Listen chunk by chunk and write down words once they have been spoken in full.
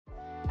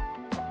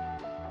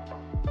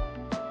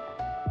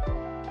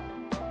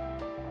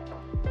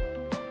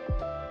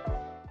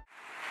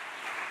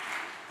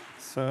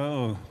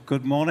So,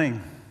 good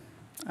morning,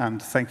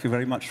 and thank you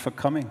very much for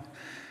coming.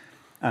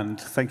 And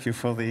thank you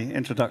for the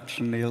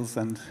introduction, Niels,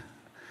 and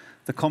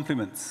the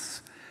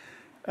compliments.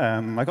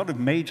 I got a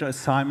major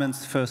assignment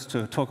first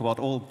to talk about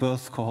all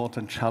birth cohort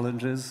and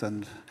challenges,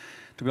 and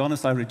to be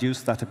honest, I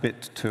reduced that a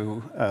bit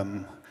to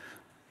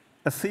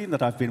a theme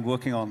that I've been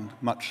working on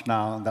much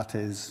now, and that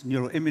is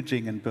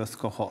neuroimaging in birth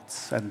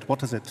cohorts. And what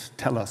does it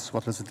tell us?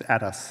 What does it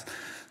add us?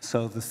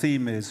 So the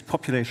theme is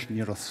population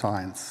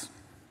neuroscience.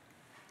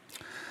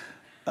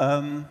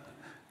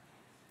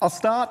 I'll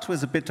start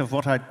with a bit of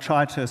what I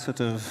try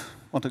to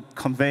want to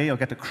convey or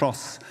get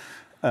across,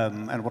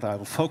 and what I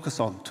will focus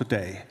on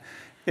today.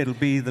 It'll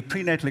be the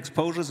prenatal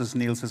exposures, as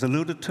Niels has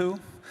alluded to.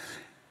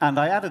 And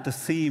I added a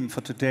theme for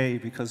today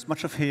because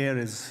much of here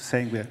is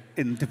saying we're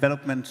in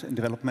development, in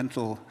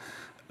developmental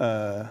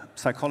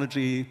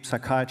psychology,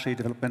 psychiatry,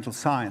 developmental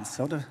science.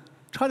 So I want to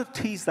try to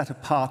tease that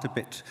apart a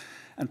bit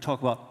and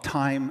talk about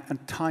time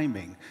and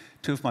timing,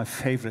 two of my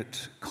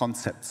favorite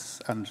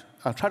concepts. And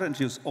I'll try to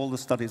introduce all the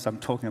studies I'm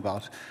talking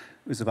about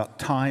is about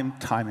time,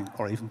 timing,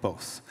 or even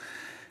both.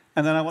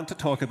 And then I want to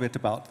talk a bit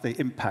about the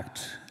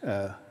impact.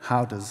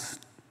 How does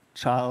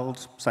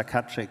child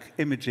psychiatric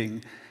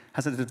imaging,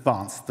 has it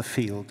advanced the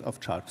field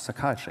of child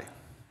psychiatry?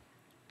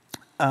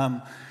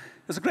 There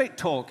was a great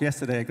talk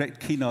yesterday, a great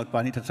keynote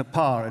by Anita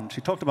Tapar, and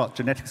she talked about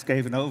genetics,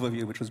 gave an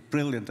overview, which was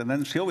brilliant. And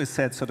then she always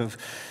said,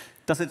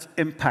 does it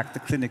impact the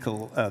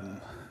clinical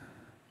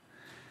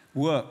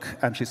work?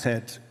 And she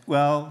said,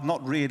 well,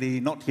 not really,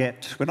 not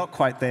yet. We're not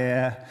quite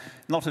there,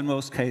 not in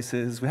most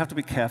cases. We have to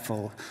be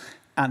careful.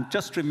 And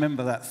just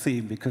remember that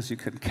theme, because you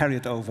can carry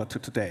it over to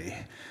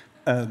today.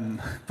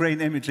 Brain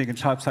imaging and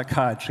child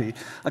psychiatry.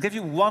 I'll give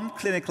you one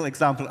clinical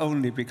example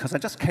only, because I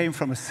just came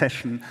from a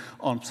session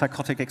on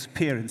psychotic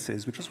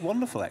experiences, which was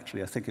wonderful,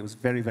 actually. I think it was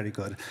very, very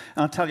good. And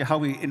I'll tell you how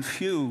we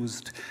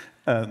infused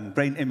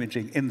brain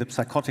imaging in the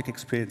psychotic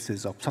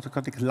experiences, or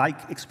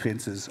psychotic-like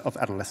experiences of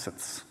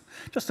adolescents.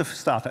 Just to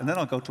start, and then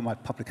I'll go to my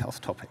public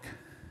health topic.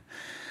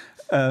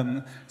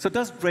 So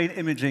does brain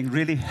imaging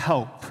really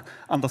help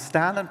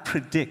understand and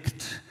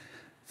predict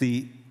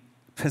the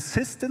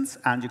persistence,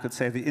 and you could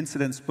say the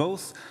incidence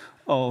both,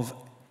 of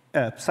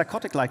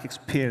psychotic-like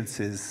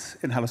experiences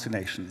in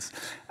hallucinations?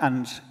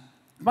 And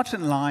much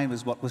in line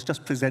with what was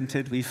just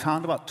presented, we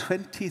found about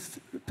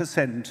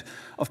 20%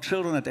 of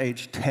children at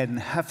age 10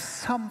 have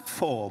some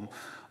form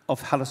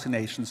of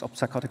hallucinations of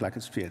psychotic-like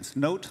experience.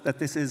 Note that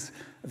this is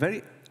a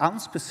very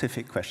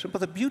unspecific question,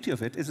 but the beauty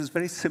of it is it's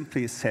very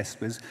simply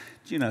assessed with,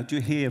 do you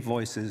hear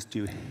voices?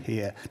 Do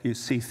you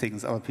see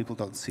things other people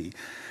don't see?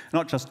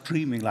 Not just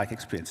dreaming-like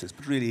experiences,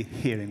 but really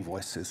hearing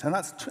voices. And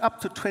that's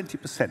up to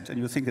 20%, and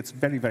you think it's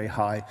very, very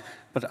high,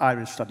 but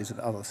Irish studies and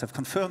others have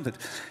confirmed it.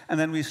 And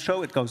then we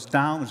show it goes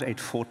down at age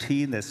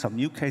 14. There's some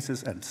new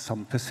cases and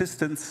some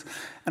persistence.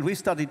 And we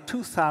studied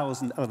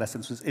 2,000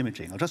 adolescents with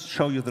imaging. I'll just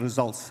show you the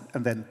results,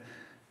 and then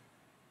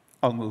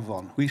I'll move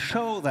on. We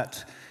show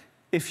that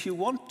if you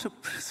want to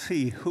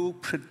see who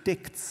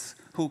predicts,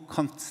 who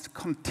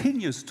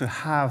continues to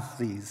have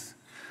these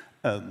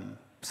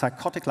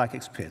psychotic-like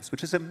experience,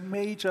 which is a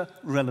major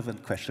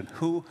relevant question,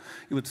 who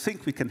you would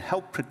think we can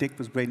help predict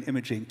with brain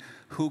imaging,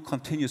 who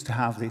continues to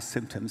have these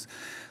symptoms.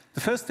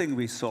 The first thing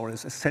we saw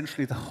is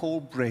essentially the whole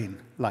brain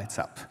lights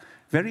up.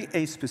 Very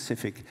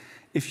aspecific.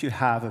 If you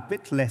have a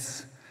bit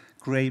less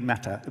gray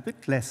matter, a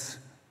bit less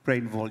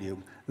brain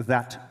volume,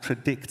 that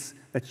predicts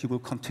that you will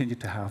continue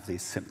to have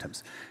these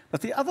symptoms.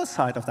 But the other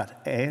side of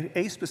that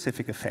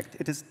aspecific effect,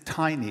 it is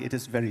tiny, it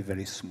is very,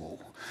 very small.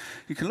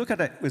 You can look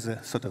at it with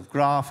a sort of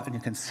graph, and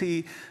you can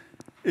see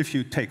if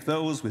you take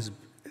those with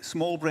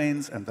small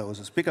brains and those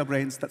with bigger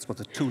brains, that's what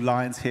the two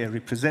lines here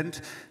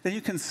represent, then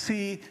you can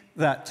see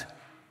that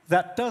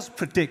that does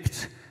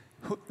predict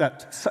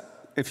that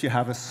if you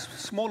have a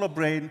smaller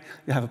brain,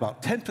 you have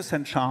about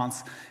 10%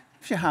 chance.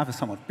 If you have a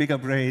somewhat bigger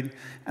brain,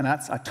 and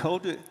that's, I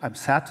told you, I'm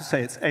sad to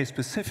say it's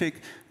aspecific,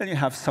 then you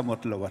have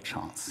somewhat lower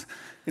chance.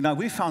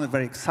 We found it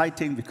very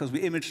exciting because we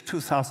imaged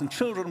 2,000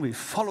 children, we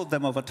followed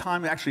them over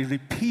time, we actually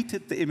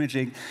repeated the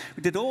imaging,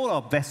 we did all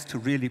our best to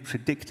really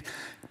predict.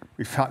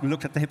 We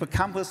looked at the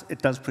hippocampus,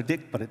 it does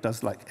predict, but it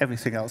does, like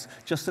everything else,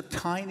 just a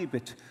tiny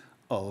bit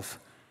of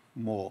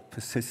more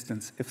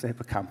persistence if the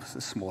hippocampus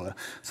is smaller.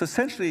 So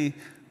essentially,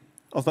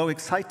 although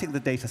exciting the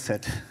data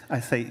set,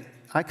 I say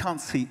I can't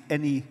see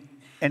any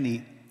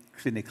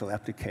clinical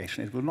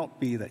application. It will not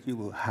be that you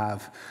will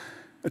have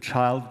a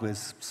child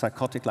with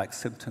psychotic-like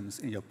symptoms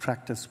in your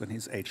practice when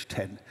he's age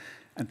 10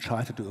 and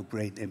try to do a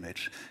brain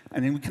image.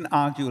 And then we can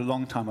argue a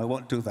long time, I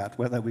won't do that,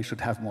 whether we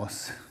should have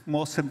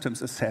more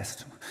symptoms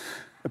assessed,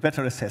 a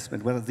better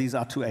assessment, whether these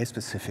are too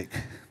aspecific.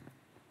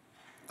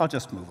 I'll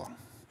just move on.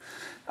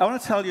 I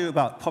want to tell you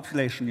about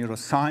population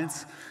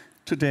neuroscience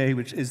today,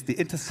 which is the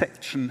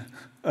intersection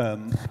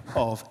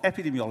of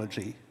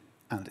epidemiology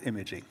and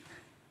imaging,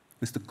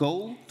 with the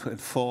goal to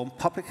inform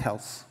public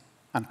health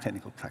and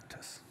clinical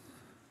practice.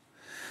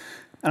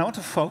 And I want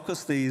to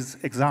focus these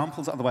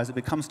examples, otherwise it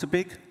becomes too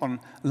big, on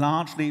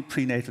largely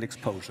prenatal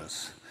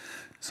exposures.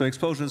 So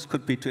exposures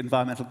could be to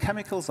environmental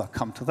chemicals, I'll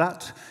come to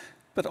that,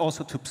 but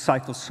also to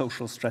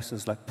psychosocial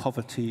stresses like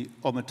poverty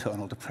or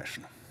maternal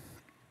depression.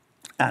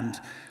 And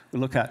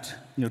we'll look at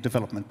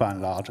neurodevelopment by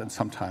and large, and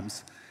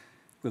sometimes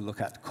we'll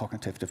look at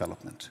cognitive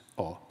development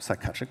or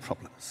psychiatric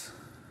problems.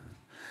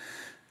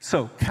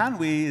 So can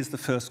we, is the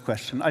first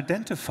question,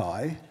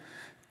 identify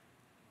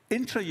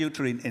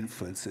intrauterine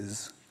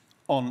influences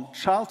on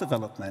child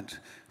development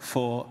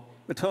for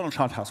maternal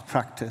child health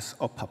practice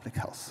or public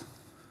health?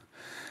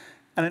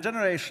 And in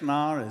Generation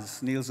R,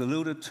 as Niels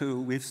alluded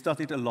to, we've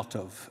studied a lot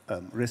of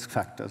risk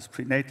factors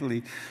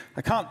prenatally.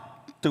 I can't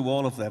do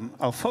all of them.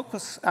 I'll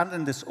focus, and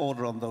in this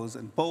order, on those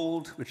in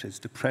bold, which is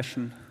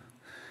depression,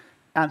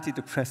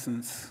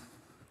 antidepressants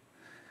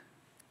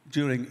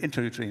during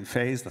intrauterine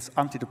phase, that's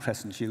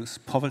antidepressant use,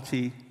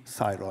 poverty,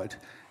 thyroid,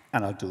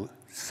 and I'll do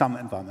some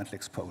environmental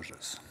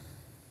exposures.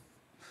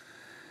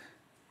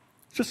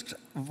 Just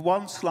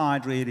one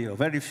slide, really, or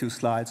very few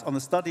slides, on the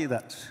study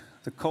that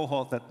the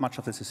cohort that much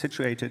of this is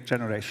situated,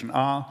 Generation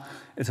R,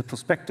 is a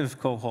prospective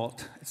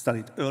cohort. It's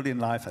studied early in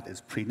life, that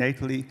is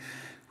prenatally.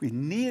 We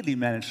nearly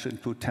managed to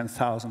include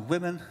 10,000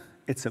 women.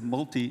 It's a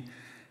multi-ethnic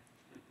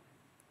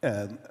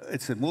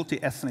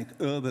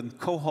urban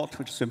cohort,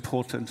 which is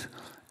important,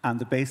 and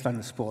the baseline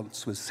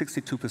response was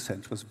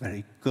 62%, was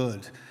very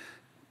good.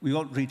 We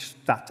won't reach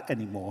that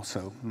anymore,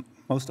 so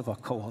most of our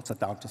cohorts are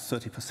down to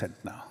 30%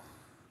 now.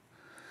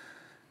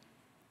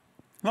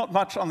 Not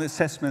much on the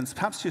assessments.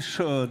 Perhaps you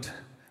should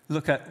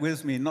look at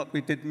with me.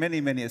 We did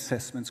many, many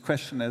assessments,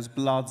 questionnaires,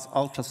 bloods,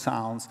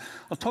 ultrasounds.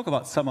 I'll talk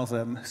about some of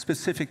them,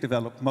 specific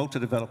motor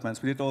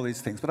developments. We did all these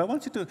things. But I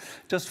want you to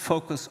just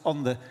focus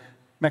on the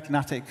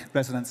magnetic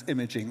resonance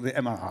imaging, the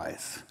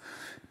MRIs.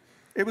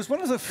 It was one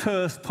of the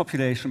first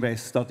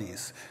population-based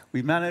studies.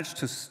 We managed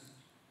to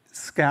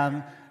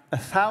scan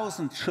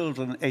 1,000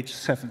 children aged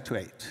 7 to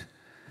 8.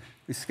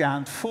 We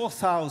scanned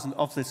 4,000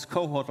 of this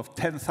cohort of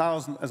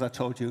 10,000, as I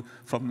told you,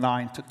 from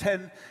 9 to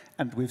 10.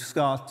 And we've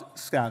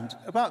scanned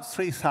about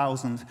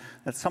 3,000,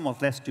 that's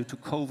somewhat less due to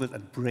COVID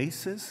and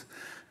braces,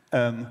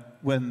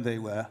 when they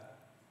were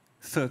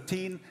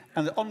 13.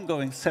 And the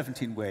ongoing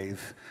 17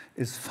 wave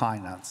is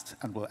financed,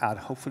 and we'll add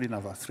hopefully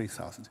another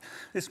 3,000.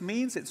 This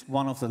means it's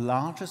one of the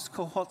largest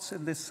cohorts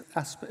in this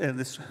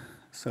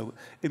so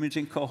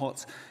imaging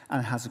cohorts,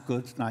 and has a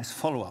good, nice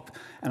follow-up.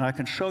 And I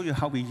can show you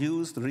how we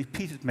use the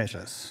repeated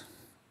measures.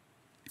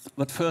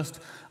 But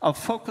first, I'll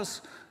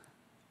focus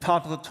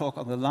part of the talk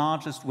on the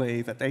largest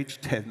wave at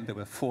age 10. There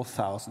were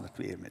 4,000 that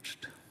we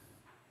imaged.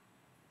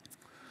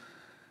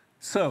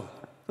 So,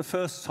 the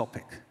first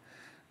topic,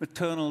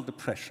 maternal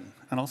depression.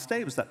 And I'll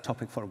stay with that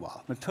topic for a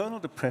while. Maternal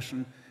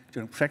depression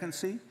during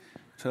pregnancy,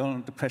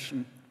 maternal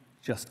depression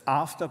just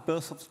after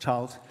birth of the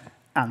child,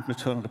 and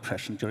maternal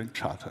depression during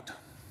childhood.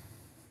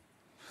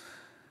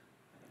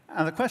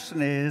 And the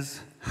question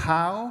is,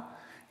 how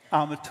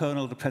are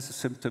maternal depressive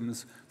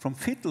symptoms from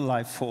fetal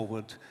life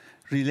forward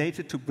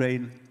related to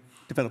brain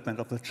development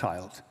of the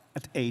child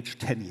at age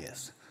 10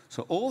 years?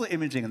 So all the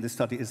imaging in this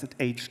study is at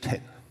age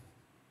 10.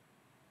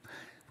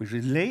 We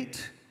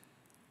relate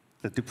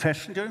the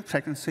depression during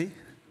pregnancy,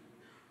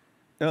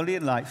 early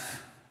in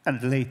life,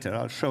 and later,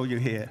 I'll show you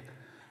here,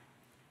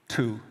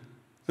 to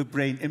the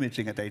brain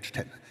imaging at age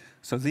 10.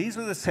 So these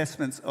were the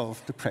assessments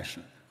of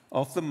depression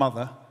of the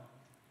mother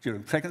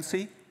during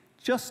pregnancy,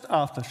 just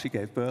after she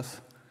gave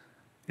birth,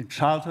 in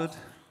childhood,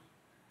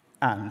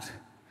 and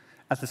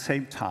at the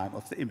same time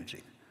of the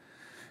imaging,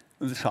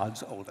 when the child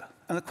is older.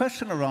 And the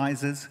question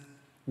arises,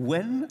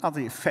 when are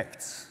the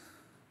effects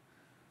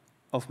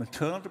of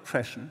maternal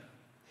depression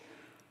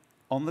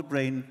on the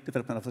brain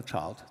development of the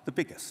child the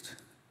biggest?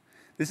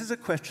 This is a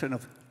question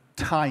of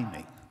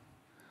timing,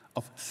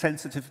 of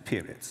sensitive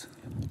periods.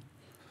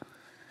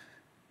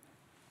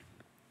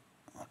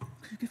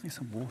 Could you give me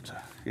some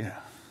water? Yeah,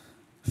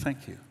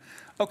 thank you.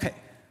 Okay,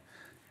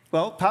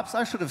 well, perhaps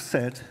I should have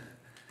said,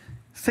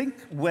 think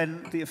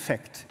when the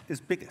effect is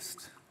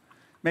biggest.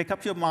 Make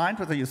up your mind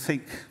whether you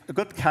think a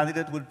good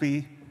candidate would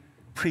be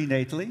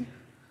prenatally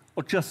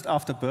or just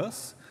after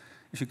birth.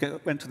 If you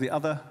went to the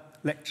other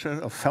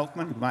lecture of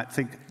Feldman, you might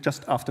think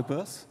just after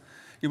birth.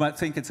 You might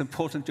think it's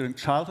important during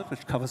childhood,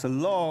 which covers a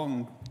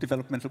long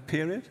developmental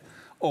period,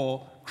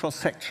 or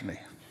cross-sectionally.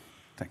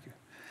 Thank you.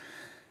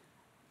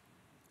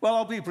 Well,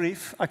 I'll be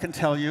brief. I can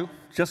tell you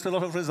just a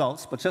lot of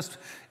results, but just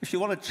if you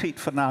want to cheat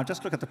for now,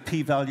 just look at the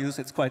p-values.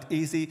 It's quite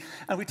easy.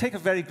 And we take a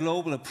very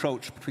global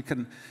approach, but we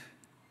can,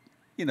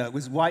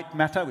 with white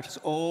matter, which is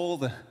all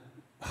the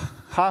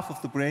half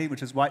of the brain,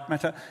 which is white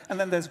matter, and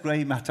then there's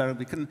gray matter, and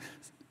we can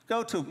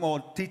go to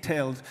more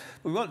detailed.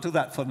 We won't do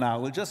that for now.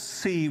 We'll just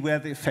see where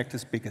the effect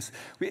is biggest.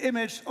 We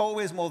imaged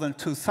always more than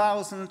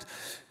 2,000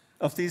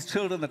 of these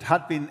children that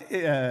had been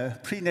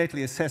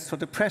prenatally assessed for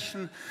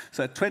depression,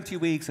 so at 20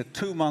 weeks, at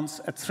 2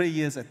 months, at 3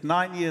 years, at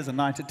 9 years, and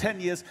 9 to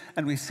 10 years,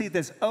 and we see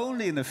there's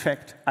only an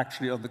effect,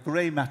 actually, on the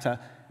gray matter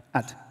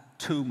at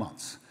 2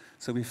 months.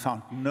 So we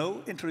found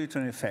no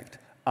intrauterine effect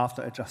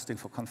after adjusting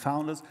for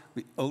confounders.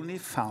 We only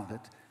found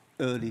it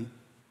early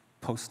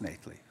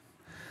postnatally.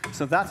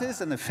 So that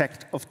is an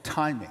effect of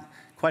timing.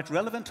 quite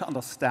relevant to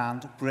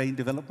understand brain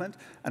development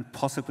and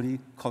possibly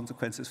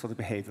consequences for the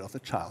behavior of the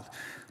child.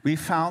 We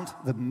found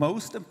the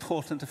most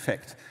important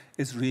effect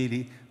is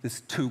really this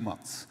 2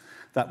 months.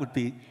 That would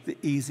be the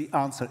easy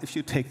answer if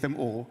you take them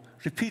all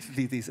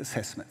repeatedly, these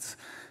assessments.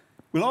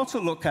 We'll also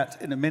look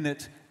at, in a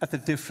minute, at the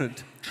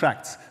different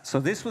tracts. So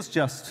this was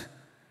just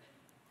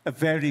a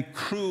very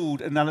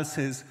crude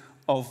analysis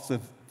of the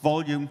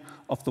volume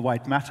of the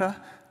white matter.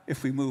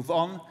 If we move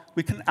on,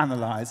 we can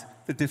analyze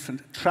the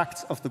different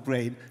tracts of the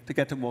brain to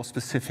get a more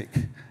specific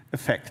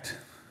effect.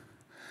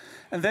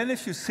 And then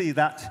if you see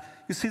that,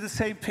 you see the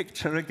same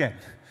picture again.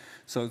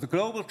 So the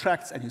global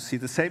tracts, and you see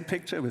the same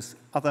picture with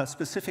other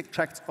specific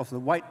tracts of the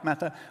white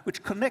matter,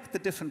 which connect the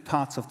different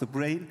parts of the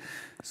brain,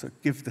 so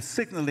give the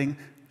signaling,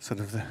 sort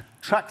of the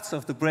tracts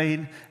of the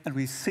brain, and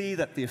we see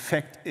that the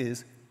effect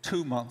is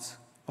 2 months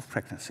of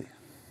pregnancy.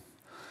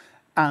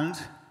 And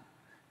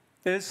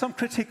there is some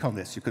critique on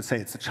this. You could say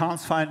it's a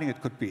chance finding,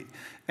 it could be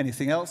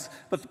anything else.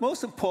 But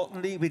most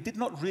importantly, we did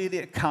not really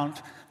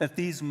account that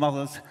these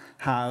mothers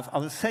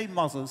are the same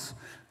mothers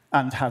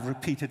and have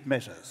repeated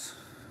measures.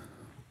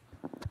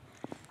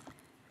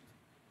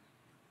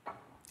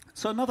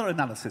 So another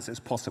analysis is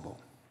possible.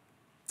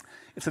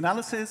 It's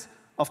analysis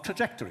of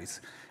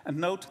trajectories. And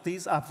note,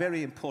 these are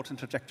very important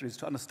trajectories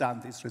to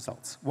understand these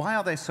results. Why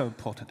are they so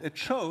important? It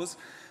shows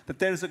that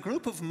there is a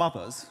group of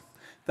mothers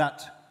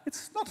that,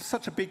 it's not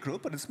such a big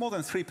group, but it's more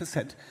than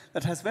 3%,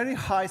 that has very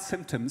high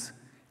symptoms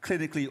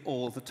clinically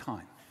all the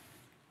time,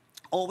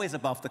 always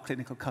above the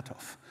clinical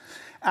cutoff.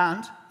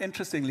 And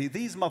interestingly,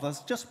 these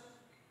mothers, just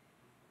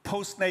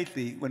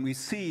postnatally, when we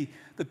see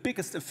the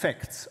biggest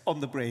effects on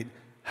the brain,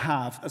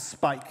 have a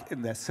spike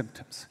in their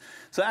symptoms.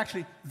 So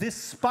actually, this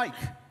spike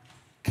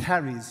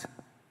carries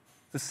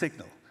the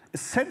signal.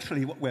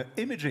 Essentially, what we're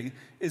imaging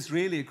is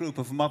really a group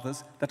of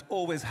mothers that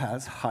always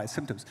has high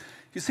symptoms.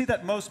 You see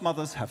that most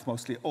mothers have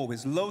mostly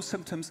always low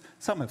symptoms.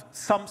 Some have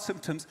some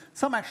symptoms.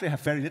 Some actually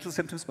have very little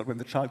symptoms, but when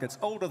the child gets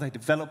older, they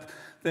develop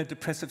their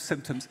depressive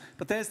symptoms.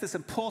 But there's this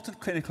important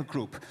clinical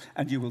group,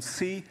 and you will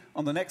see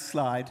on the next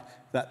slide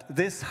that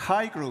this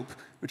high group,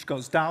 which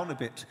goes down a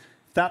bit,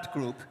 that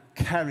group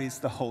carries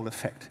the whole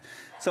effect.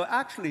 So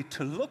actually,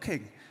 to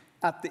looking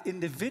at the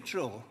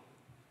individual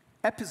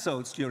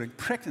episodes during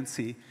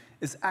pregnancy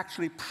is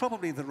actually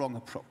probably the wrong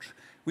approach.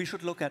 We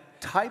should look at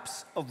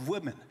types of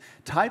women,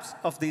 types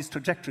of these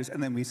trajectories,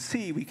 and then we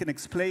see we can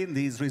explain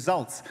these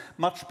results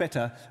much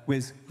better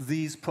with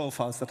these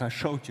profiles that I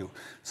showed you.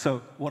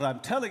 So what I'm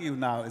telling you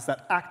now is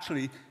that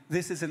actually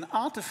this is an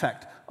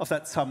artifact of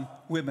that some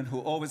women who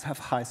always have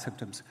high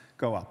symptoms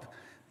go up.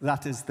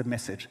 That is the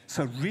message.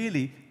 So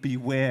really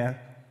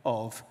beware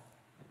of,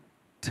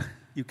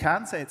 you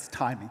can say it's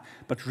timing,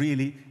 but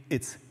really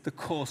it's the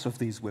course of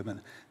these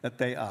women that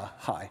they are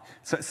high.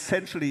 So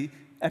essentially,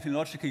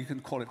 epidemiologically, you can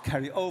call it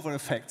carryover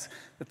effects,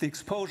 that the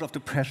exposure of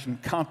depression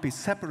can't be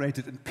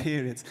separated in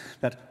periods,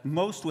 that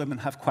most women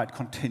have quite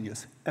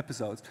continuous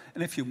episodes.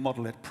 And if you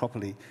model it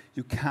properly,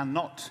 you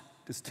cannot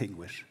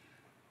distinguish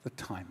the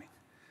timing.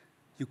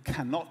 You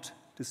cannot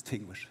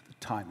distinguish the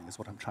timing, is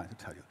what I'm trying to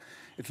tell you.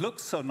 It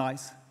looks so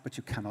nice, but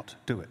you cannot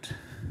do it.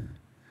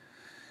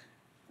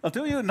 I'll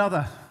do you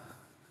another.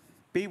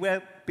 Be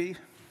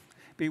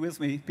with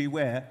me,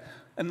 beware.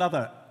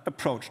 Another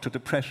approach to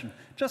depression.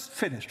 Just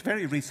finished,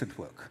 very recent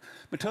work.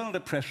 Maternal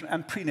depression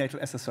and prenatal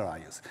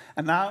SSRI use.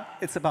 And now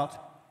it's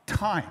about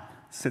time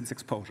since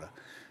exposure.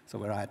 So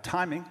where I had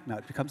timing, now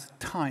it becomes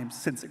time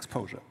since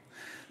exposure.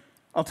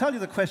 I'll tell you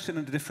the question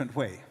in a different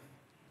way.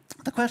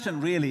 The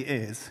question really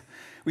is,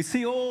 we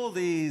see all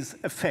these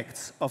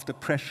effects of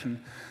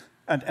depression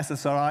and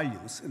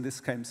SSRI use. In this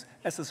case,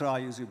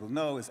 SSRI use, you will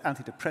know, is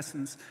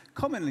antidepressants,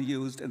 commonly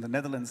used in the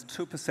Netherlands,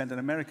 2%, in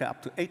America,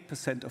 up to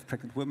 8% of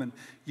pregnant women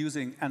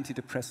using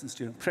antidepressants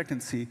during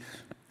pregnancy.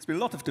 There's been a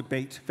lot of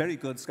debate, very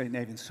good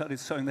Scandinavian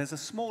studies showing there's a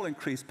small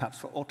increase, perhaps,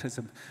 for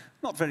autism,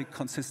 not very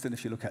consistent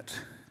if you look at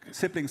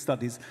sibling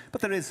studies, but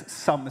there is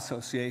some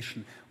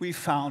association. We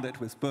found it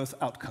with birth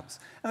outcomes.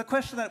 And the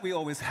question that we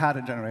always had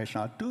in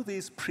Generation R, do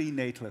these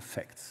prenatal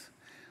effects,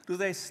 do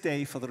they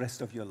stay for the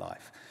rest of your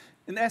life?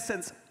 In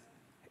essence,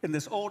 in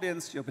this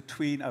audience, you're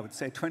between, I would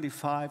say,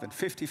 25 and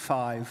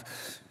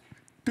 55.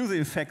 Do the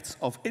effects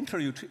of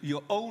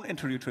your own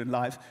intrauterine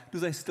life, do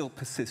they still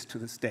persist to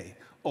this day?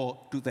 Or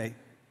do they,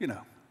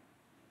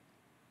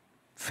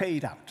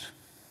 fade out?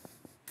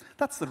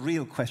 That's the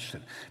real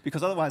question.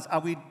 Because otherwise,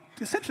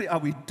 essentially, are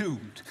we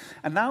doomed?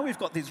 And now we've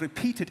got these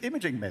repeated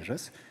imaging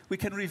measures, we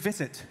can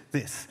revisit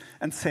this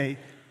and say,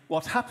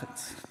 what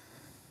happens?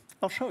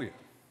 I'll show you.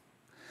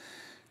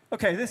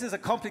 Okay, this is a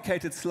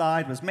complicated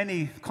slide with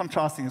many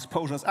contrasting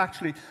exposures.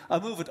 Actually, I'll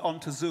move it on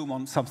to zoom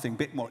on something a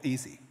bit more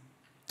easy.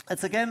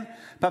 It's again,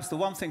 perhaps the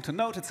one thing to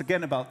note, it's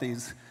again about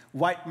these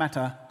white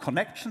matter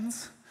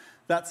connections.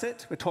 That's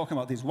it. We're talking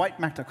about these white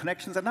matter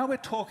connections. And now we're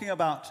talking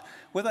about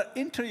whether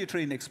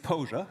intrauterine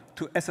exposure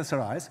to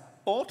SSRIs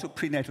or to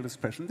prenatal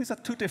depression, these are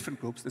two different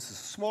groups. This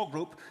is a small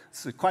group.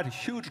 This is quite a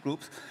huge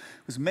group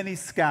with many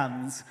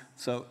scans.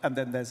 And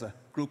then there's a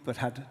group that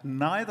had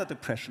neither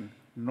depression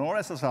nor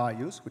SSRI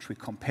use, which we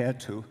compared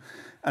to,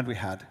 and we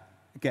had,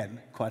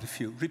 again, quite a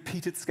few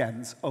repeated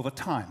scans over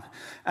time.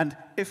 And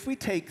if we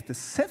take the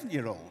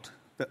 7-year-old,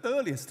 the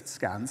earliest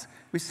scans,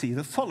 we see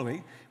the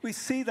following. We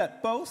see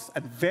that both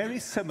and very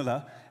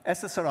similar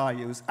SSRI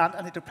use and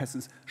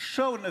antidepressants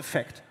show an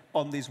effect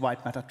on these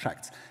white matter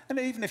tracts. And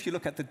even if you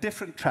look at the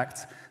different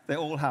tracts, they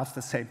all have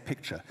the same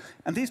picture.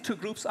 And these two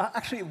groups are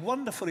actually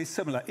wonderfully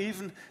similar.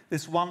 Even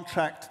this one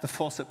tract, the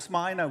forceps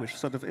minor, which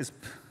sort of is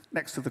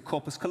next to the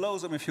corpus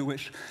callosum, if you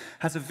wish,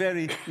 has a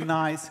very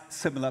nice,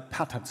 similar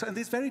pattern. So in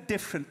these very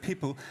different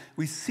people,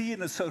 we see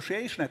an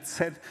association at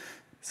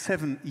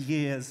 7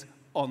 years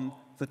on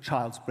the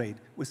child's brain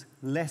with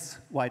less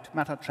white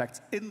matter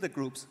tracts in the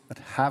groups that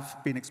have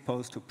been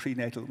exposed to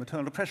prenatal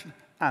maternal depression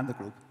and the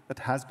group that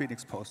has been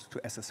exposed to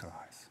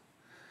SSRIs.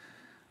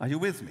 Are you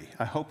with me?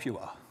 I hope you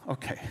are.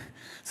 Okay.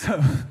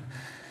 So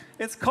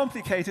it's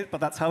complicated,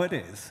 but that's how it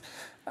is.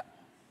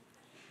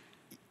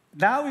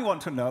 Now we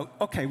want to know,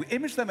 okay, we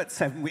image them at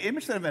 7, we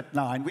image them at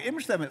 9, we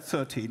image them at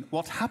 13.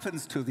 What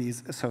happens to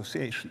these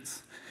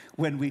associations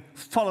when we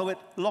follow it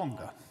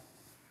longer?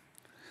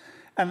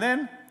 And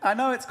then, I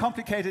know it's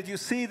complicated. You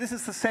see, this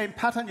is the same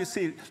pattern. You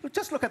see,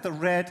 just look at the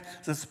red,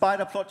 the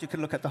spider plot. You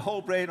can look at the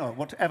whole brain or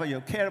whatever you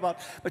care about.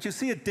 But you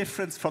see a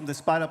difference from the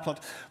spider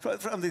plot,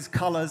 from these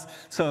colors.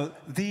 So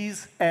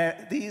these,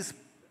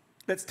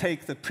 let's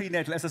take the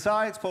prenatal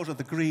SSRI exposure,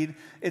 the green.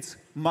 It's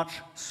much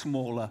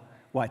smaller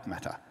white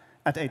matter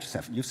at age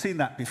 7. You've seen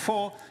that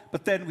before,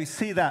 but then we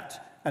see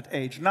that at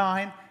age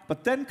 9.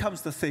 But then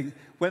comes the thing,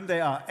 when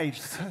they are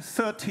age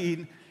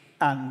 13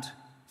 and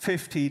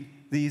 15,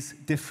 these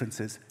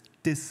differences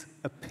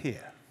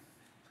disappear.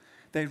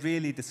 They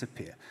really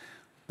disappear.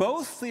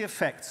 Both the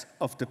effects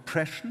of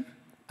depression,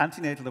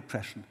 antenatal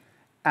depression,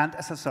 and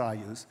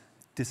SSRI use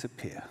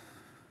disappear.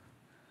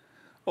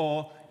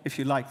 Or, if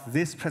you like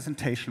this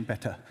presentation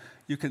better,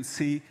 you can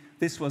see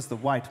this was the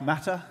white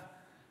matter.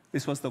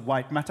 This was the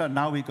white matter.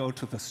 Now we go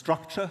to the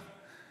structure,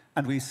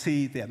 and we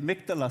see the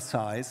amygdala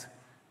size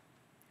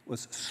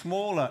was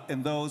smaller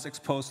in those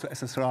exposed to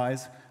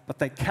SSRIs, but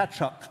they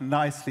catch up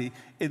nicely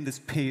in this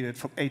period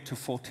from 8 to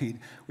 14.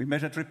 We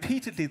measured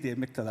repeatedly the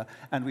amygdala,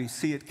 and we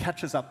see it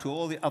catches up to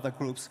all the other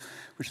groups,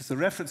 which is the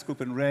reference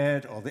group in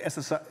red, or the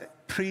SSRI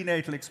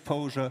prenatal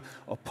exposure,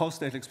 or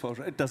postnatal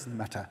exposure. It doesn't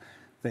matter.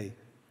 They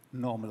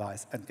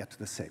normalize and get to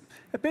the same.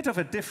 A bit of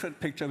a different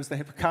picture with the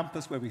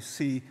hippocampus, where we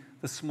see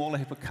the smaller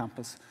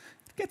hippocampus.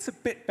 It gets a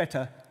bit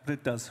better, but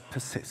it does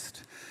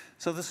persist.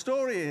 So the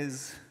story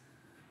is,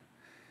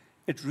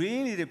 it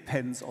really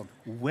depends on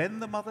when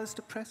the mother is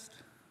depressed,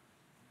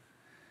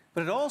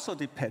 but it also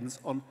depends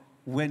on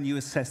when you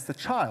assess the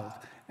child.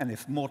 And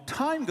if more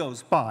time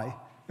goes by,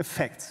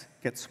 effects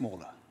get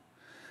smaller.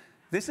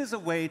 This is a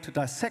way to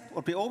dissect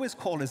what we always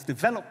call as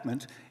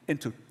development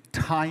into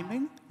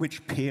timing,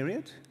 which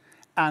period,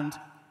 and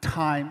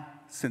time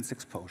since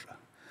exposure.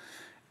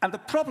 And the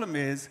problem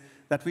is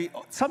that we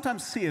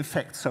sometimes see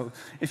effects. So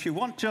if you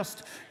want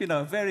just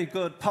a very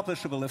good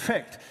publishable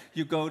effect,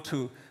 you go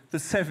to the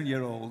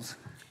 7-year-olds,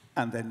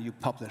 and then you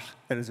publish.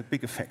 There is a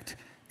big effect.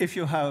 If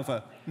you,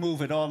 however,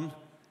 move it on,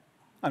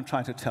 I'm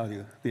trying to tell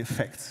you the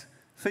effects.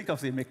 Think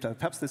of the amygdala.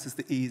 Perhaps this is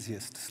the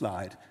easiest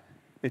slide.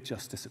 It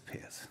just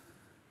disappears.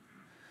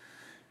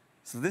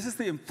 So this is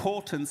the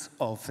importance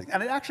of things.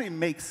 And it actually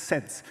makes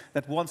sense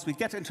that once we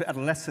get into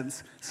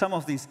adolescence, some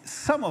of these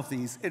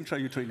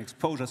intrauterine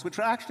exposures, which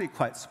are actually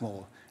quite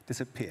small,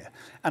 disappear.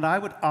 And I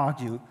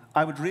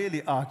would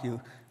really argue,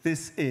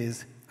 this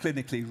is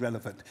clinically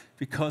relevant,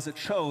 because it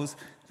shows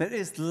there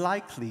is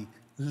likely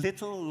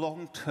little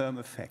long-term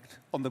effect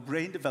on the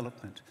brain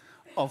development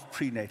of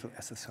prenatal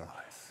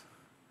SSRIs.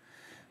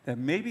 There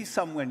may be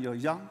some when you're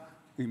young.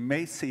 We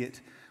may see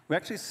it. We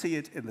actually see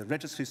it in the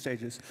registry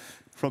stages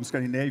from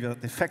Scandinavia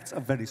that the effects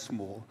are very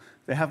small.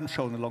 They haven't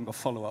shown a longer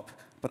follow-up,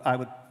 but I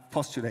would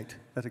postulate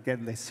that,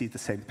 again, they see the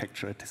same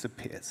picture. It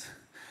disappears.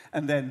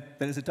 And then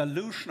there is a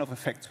dilution of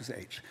effects with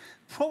age.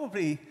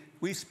 Probably,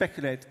 we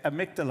speculate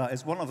amygdala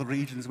is one of the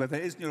regions where there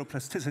is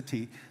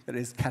neuroplasticity, there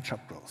is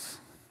catch-up growth.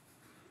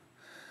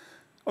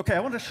 Okay, I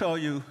want to show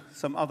you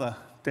some other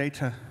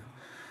data.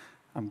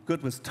 I'm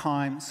good with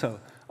time, so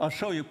I'll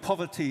show you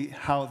poverty,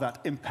 how that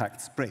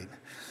impacts brain.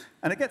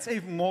 And it gets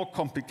even more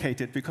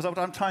complicated, because what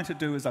I'm trying to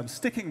do is I'm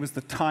sticking with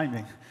the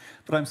timing,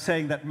 but I'm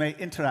saying that may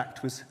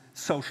interact with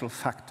social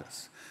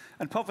factors.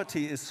 And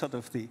poverty is sort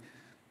of the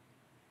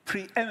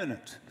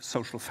preeminent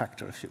social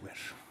factor, if you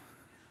wish.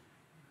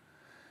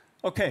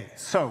 Okay,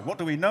 so what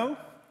do we know?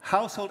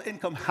 Household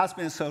income has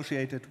been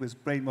associated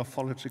with brain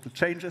morphological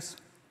changes,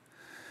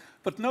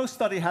 but no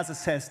study has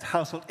assessed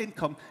household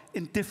income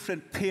in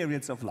different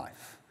periods of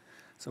life.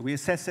 So we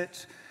assess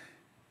it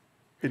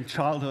in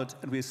childhood,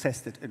 and we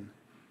assessed it in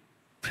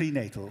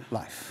prenatal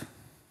life.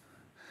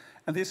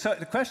 And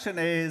the question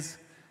is,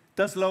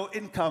 does low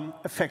income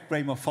affect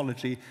brain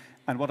morphology?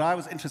 And what I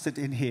was interested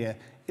in here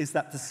is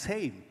that the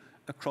same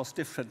across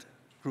different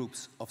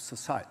groups of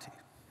society.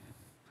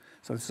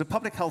 So this is a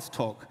public health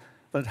talk,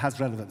 but it has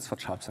relevance for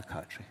child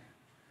psychiatry.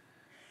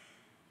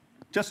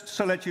 Just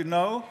to let you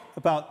know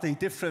about the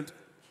different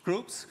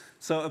groups.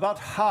 So about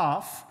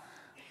half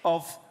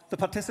of the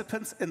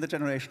participants in the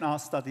Generation R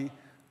study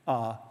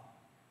are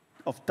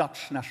of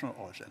Dutch national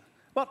origin.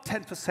 About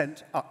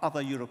 10% are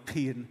other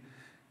European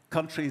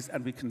countries,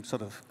 and we can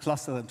sort of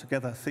cluster them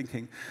together,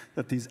 thinking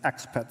that these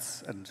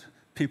expats and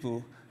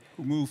people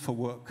who move for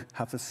work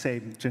have the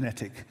same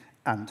genetic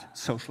and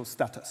social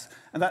status.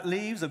 And that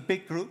leaves a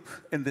big group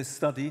in this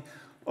study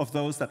of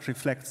those that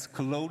reflects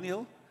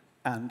colonial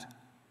and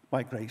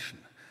migration.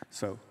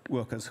 So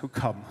workers who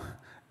come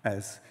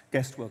as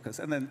guest workers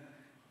and then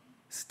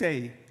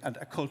stay and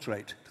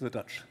acculturate to the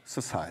Dutch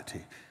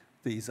society.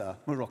 These are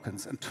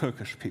Moroccans and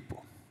Turkish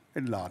people,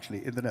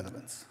 largely in the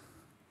Netherlands.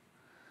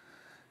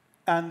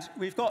 And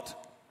we've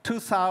got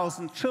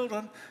 2,000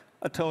 children.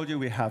 I told you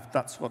we have,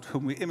 that's what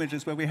whom we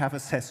images, where we have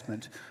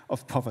assessment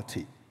of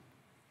poverty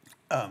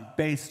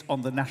based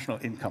on the national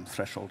income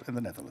threshold in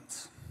the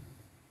Netherlands.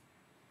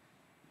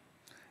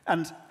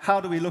 And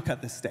how do we look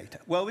at this data?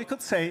 Well, we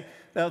could say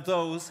there are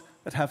those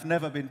that have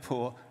never been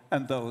poor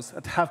and those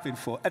that have been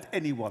poor at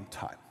any one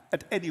time.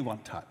 At any one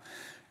time.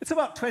 It's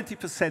about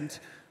 20%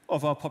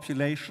 of our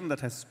population that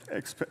has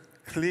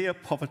clear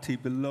poverty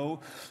below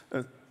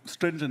a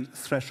stringent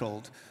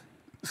threshold.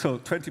 So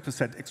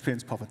 20%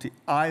 experience poverty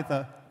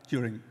either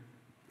during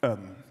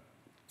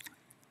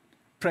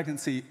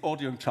pregnancy or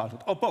during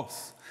childhood, or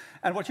both.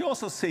 And what you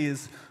also see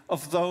is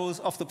of those,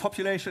 of the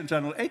population in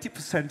general,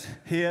 80%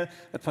 here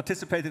that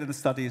participated in the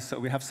studies, so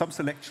we have some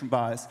selection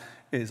bias,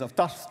 is of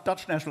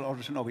Dutch national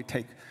origin, or we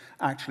take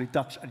actually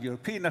Dutch and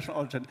European national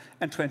origin,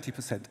 and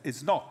 20%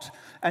 is not.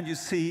 And you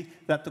see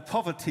that the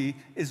poverty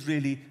is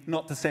really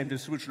not the same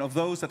distribution. Of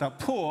those that are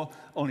poor,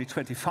 only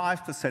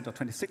 25% or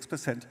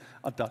 26%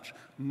 are Dutch.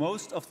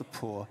 Most of the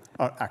poor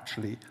are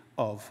actually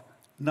of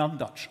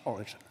non-Dutch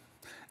origin.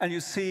 And you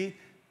see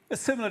a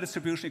similar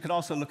distribution. You can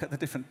also look at the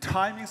different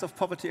timings of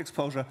poverty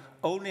exposure,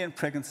 only in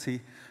pregnancy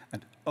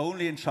and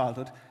only in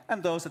childhood,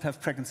 and those that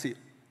have pregnancy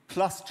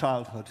plus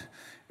childhood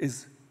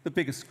is the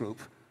biggest group,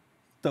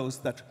 those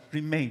that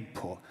remain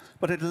poor.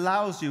 But it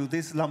allows you,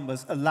 these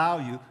numbers allow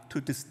you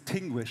to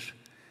distinguish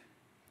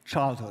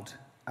childhood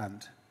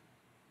and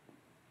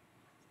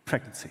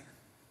pregnancy.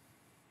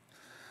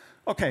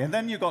 Okay, and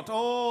then you got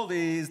all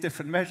these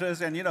different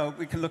measures, and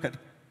we can look at,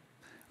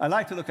 I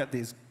like to look at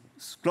these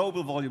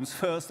global volumes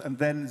first and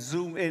then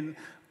zoom in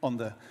on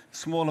the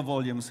smaller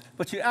volumes,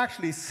 but you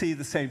actually see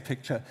the same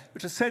picture,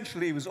 which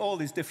essentially with all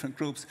these different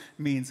groups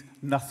means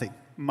nothing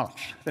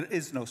much. There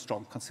is no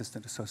strong,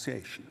 consistent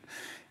association.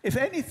 If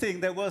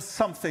anything, there was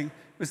something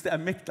with the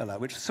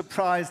amygdala, which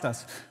surprised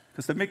us,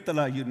 because the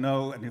amygdala, you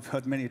know, and you've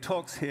heard many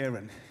talks here,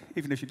 and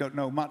even if you don't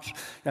know much,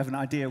 you have an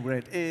idea where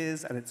it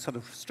is, and it's sort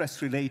of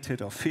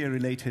stress-related or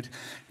fear-related.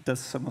 It does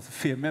some of the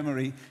fear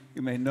memory.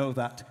 You may know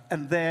that.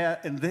 And there,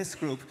 in this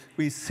group,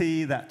 we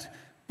see that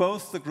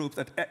both the group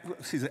that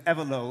sees it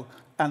ever low,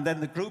 and then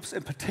the groups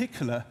in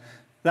particular,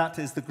 that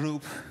is the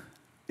group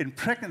in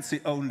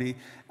pregnancy only,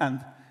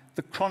 and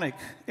the chronic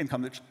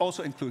income, which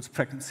also includes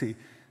pregnancy,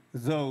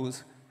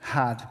 those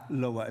had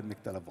lower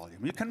amygdala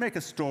volume. You can make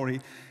a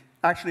story.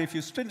 Actually, if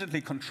you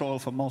stringently control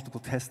for multiple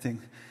testing,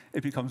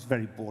 it becomes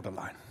very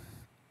borderline.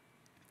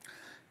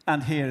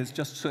 And here is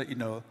just so you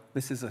know,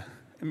 this is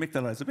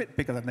amygdala is a bit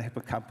bigger than the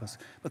hippocampus,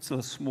 but still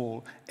a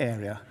small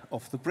area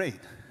of the brain.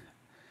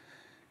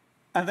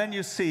 And then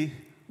you see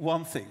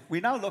one thing.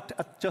 We now looked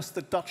at just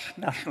the Dutch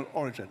national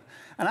origin.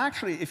 And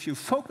actually, if you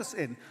focus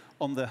in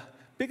on the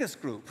biggest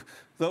group,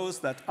 those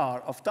that are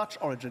of Dutch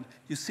origin,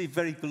 you see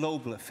very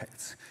global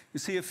effects. You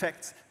see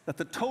effects that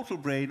the total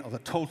brain, or the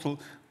total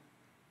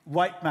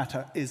white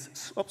matter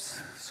is, oops,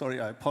 sorry,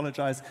 I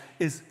apologize,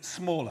 is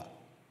smaller.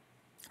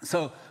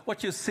 So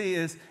what you see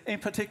is, in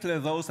particular,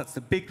 those, that's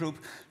the big group,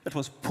 that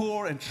was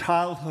poor in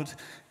childhood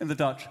in the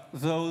Dutch,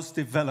 those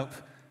develop,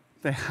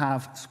 they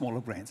have smaller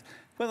brains.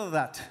 Whether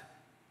that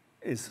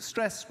is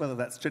stress, whether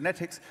that's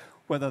genetics,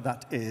 whether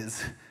that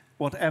is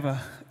whatever,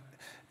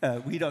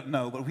 we don't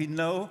know. But we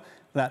know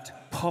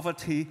that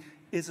poverty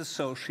is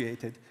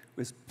associated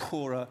with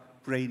poorer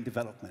brain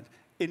development,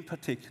 in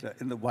particular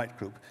in the white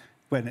group,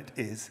 when it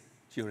is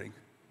during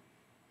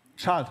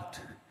childhood.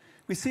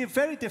 We see a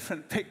very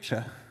different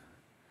picture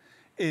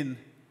in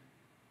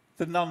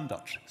the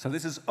non-Dutch. So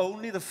this is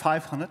only the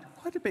 500,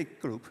 quite a big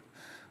group,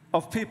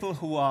 of people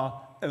who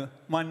are a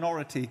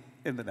minority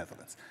in the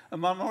Netherlands. A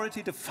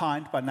minority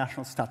defined by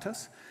national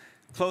status,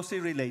 closely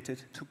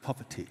related to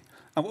poverty.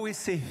 And what we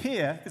see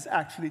here is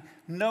actually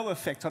no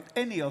effect on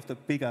any of the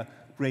bigger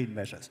brain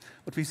measures.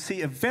 But we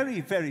see a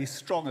very, very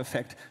strong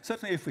effect.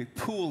 Certainly if we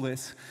pool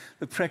this,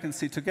 the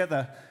pregnancy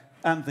together,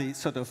 and the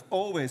sort of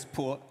always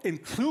poor,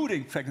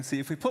 including pregnancy,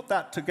 if we put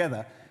that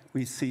together,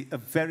 we see a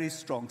very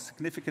strong,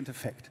 significant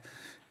effect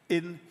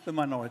in the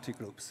minority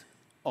groups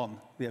on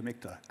the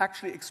amygdala,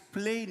 actually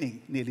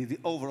explaining nearly the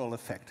overall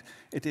effect.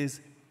 It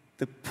is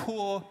the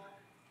poor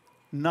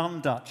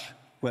non-Dutch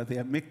where the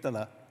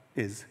amygdala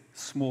is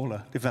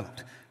smaller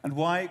developed. And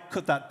why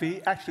could that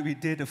be? Actually, we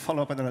did a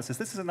follow-up analysis.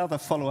 This is another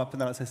follow-up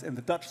analysis in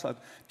the Dutch side.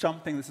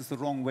 Jumping, this is the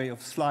wrong way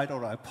of slide,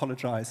 or I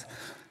apologize.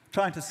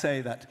 Trying to say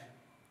that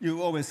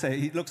you always say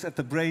he looks at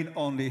the brain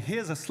only.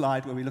 Here's a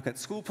slide where we look at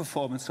school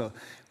performance. So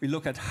we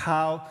look at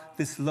how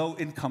this low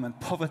income and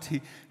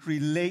poverty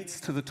relates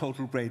to the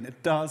total brain.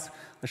 It does.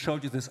 I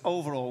showed you this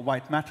overall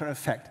white matter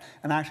effect.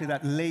 And actually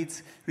that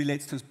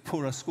relates to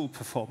poorer school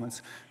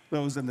performance.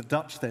 Those in the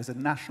Dutch, there's a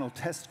national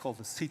test called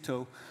the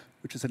CITO,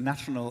 which is a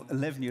national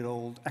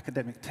 11-year-old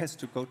academic test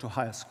to go to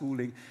higher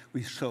schooling.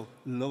 We show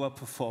lower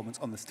performance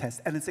on this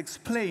test. And it's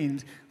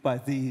explained by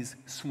these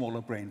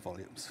smaller brain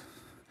volumes.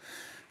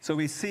 So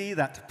we see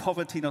that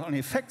poverty not only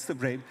affects the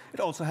brain,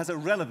 it also has a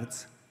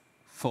relevance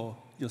for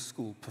your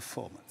school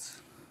performance.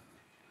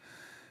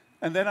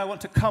 And then I want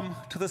to come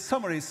to the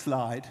summary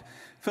slide.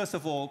 First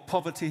of all,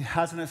 poverty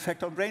has an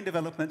effect on brain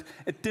development.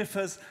 It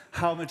differs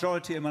how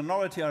majority and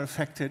minority are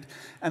affected.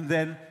 And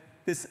then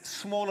this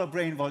smaller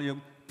brain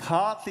volume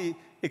partly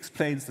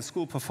explains the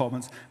school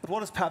performance. But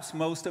what is perhaps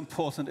most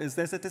important is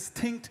there's a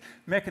distinct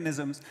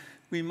mechanisms.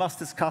 We must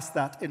discuss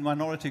that in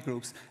minority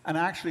groups. And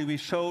actually, we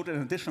showed in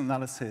additional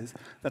analysis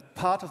that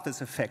part of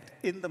this effect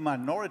in the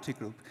minority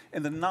group,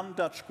 in the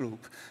non-Dutch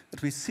group,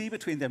 that we see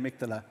between the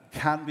amygdala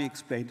can be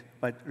explained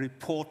by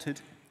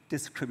reported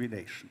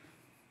discrimination.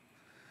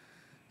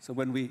 So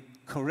when we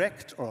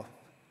correct or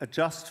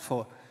adjust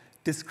for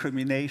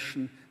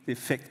discrimination, the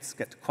effects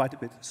get quite a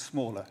bit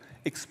smaller,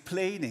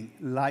 explaining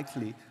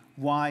likely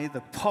why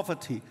the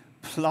poverty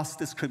plus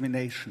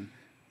discrimination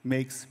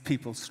makes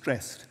people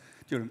stressed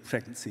during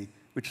pregnancy,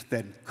 which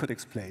then could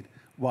explain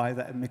why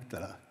the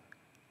amygdala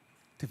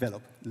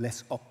develop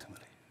less optimally.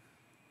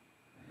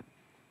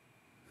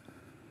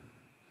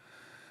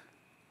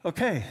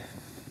 Okay,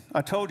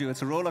 I told you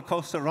it's a roller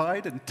coaster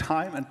ride in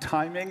time and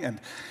timing, and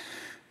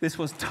this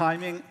was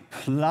timing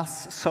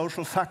plus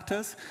social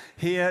factors.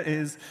 Here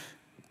is,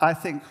 I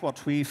think,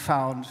 what we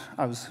found.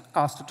 I was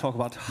asked to talk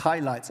about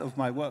highlights of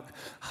my work,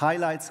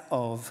 highlights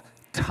of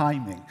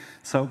timing.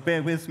 So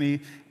bear with me.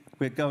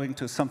 We're going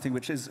to something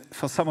which is,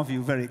 for some of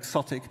you, very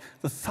exotic,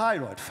 the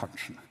thyroid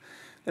function.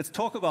 Let's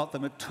talk about the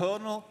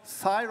maternal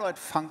thyroid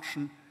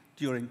function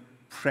during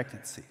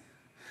pregnancy.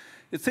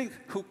 You think,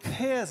 who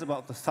cares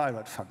about the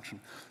thyroid function?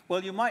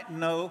 Well, you might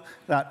know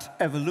that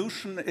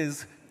evolution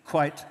is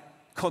quite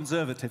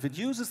conservative. It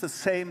uses the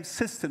same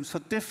systems for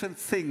different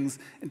things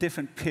in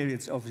different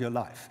periods of your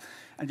life.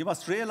 And you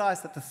must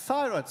realize that the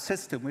thyroid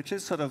system, which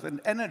is sort of an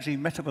energy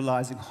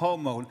metabolizing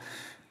hormone,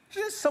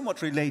 is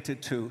somewhat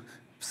related to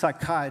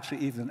psychiatry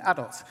even in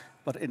adults,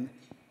 but in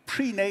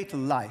prenatal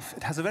life,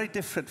 it has a very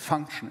different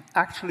function.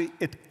 Actually,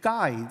 it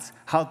guides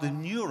how the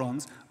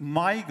neurons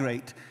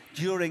migrate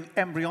during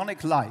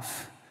embryonic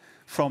life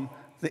from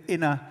the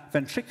inner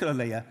ventricular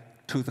layer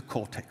to the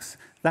cortex.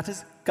 That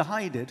is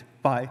guided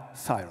by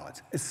thyroid.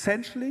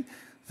 Essentially,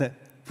 the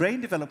brain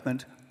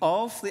development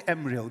of the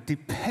embryo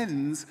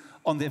depends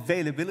on the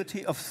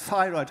availability of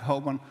thyroid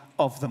hormone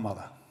of the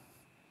mother.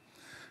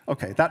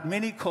 Okay, that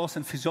mini course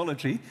in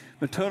physiology,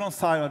 maternal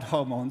thyroid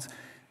hormones,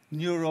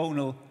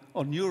 neuronal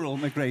or neural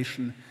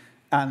migration,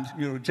 and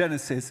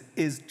neurogenesis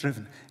is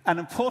driven. And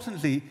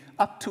importantly,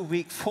 up to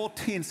week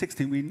 14,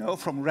 16, we know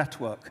from rat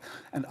work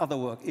and other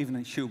work, even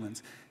in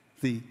humans,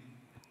 the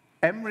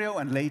embryo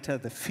and later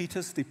the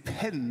fetus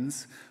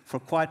depends for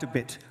quite a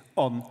bit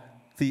on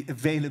the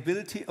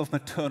availability of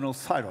maternal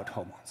thyroid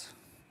hormones.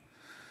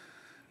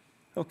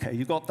 Okay,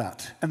 you got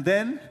that. And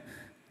then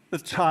the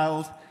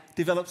child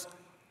develops,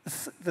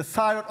 the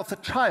thyroid of the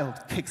child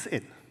kicks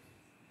in.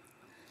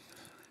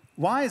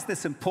 Why is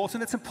this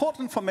important? It's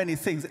important for many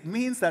things. It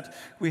means that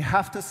we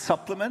have to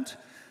supplement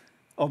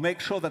or make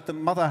sure that the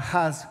mother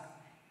has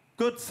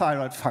good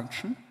thyroid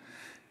function,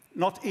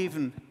 not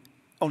even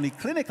only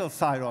clinical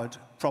thyroid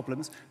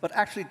problems, but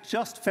actually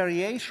just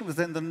variation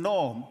within the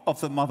norm of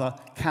the mother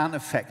can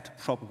affect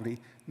probably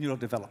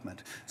neurodevelopment.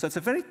 So it's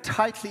a very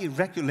tightly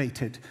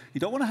regulated, you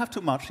don't want to have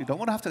too much, you don't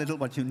want to have too little,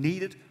 but you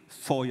need it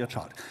for your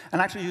child.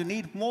 And actually you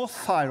need more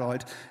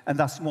thyroid and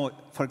thus more,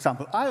 for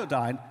example,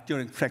 iodine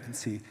during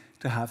pregnancy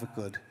to have a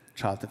good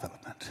child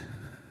development.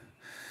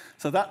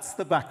 So that's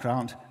the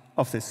background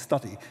of this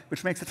study,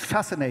 which makes it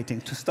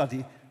fascinating to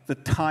study the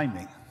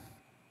timing.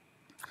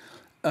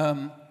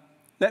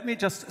 Let me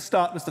just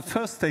start with the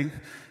first thing.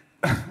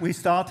 We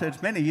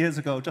started many years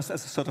ago, just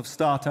as a sort of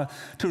starter,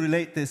 to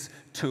relate this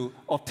to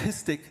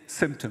autistic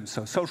symptoms.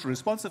 So social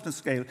responsiveness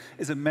scale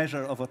is a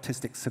measure of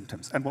autistic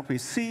symptoms. And what we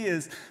see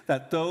is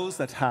that those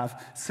that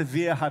have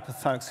severe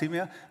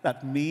hypothyroxemia,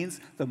 that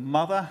means the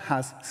mother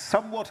has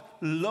somewhat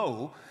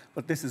low,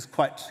 but this is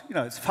quite,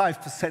 it's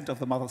 5% of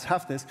the mothers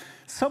have this,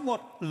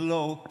 somewhat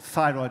low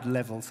thyroid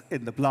levels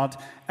in the blood.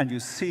 And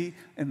you see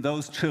in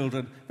those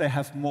children, they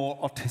have more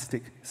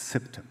autistic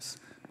symptoms,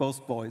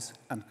 both boys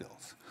and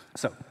girls.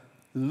 So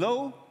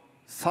low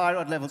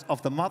thyroid levels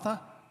of the mother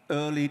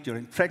early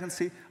during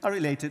pregnancy are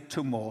related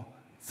to more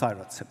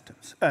thyroid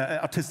symptoms,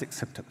 autistic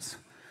symptoms.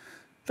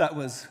 That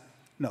was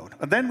known.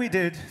 And then we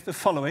did the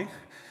following.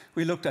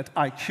 We looked at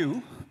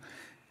IQ.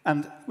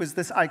 And with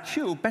this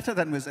IQ, better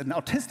than with an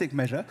autistic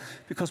measure,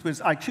 because with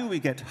IQ we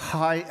get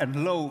high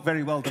and low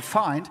very well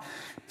defined.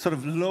 Sort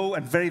of low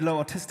and very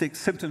low autistic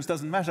symptoms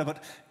doesn't matter,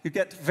 but you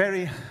get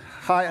very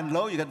high and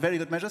low, you get very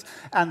good measures.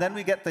 And then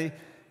we get the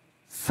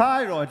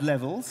thyroid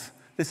levels.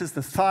 This is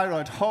the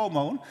thyroid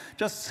hormone.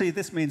 Just see,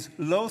 this means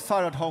low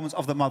thyroid hormones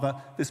of the mother.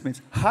 This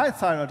means high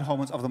thyroid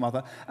hormones of the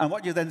mother. And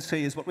what you then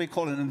see is what we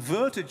call an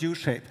inverted U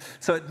shape.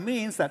 So it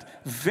means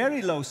that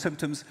very low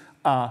symptoms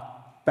are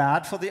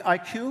bad for the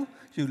IQ.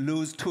 You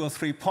lose 2 or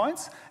 3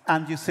 points.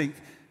 And you think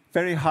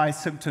very high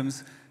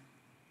symptoms,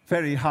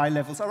 very high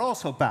levels are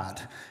also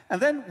bad.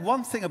 And then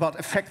one thing about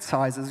effect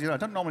sizes, I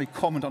don't normally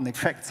comment on the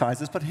effect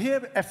sizes, but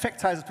here effect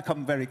sizes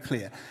become very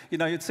clear.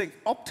 You'd think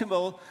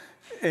optimal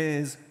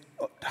is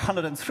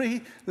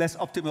 103, less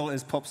optimal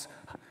is perhaps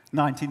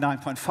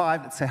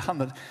 99.5, let's say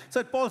 100. So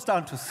it boils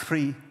down to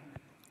 3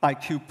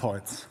 IQ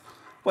points.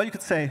 Well, you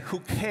could say, who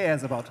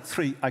cares about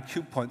 3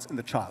 IQ points in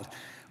the child?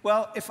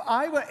 Well, if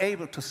I were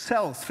able to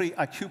sell 3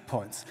 IQ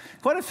points,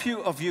 quite a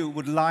few of you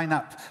would line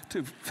up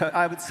to,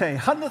 I would say,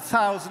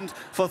 100,000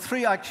 for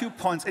 3 IQ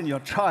points in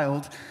your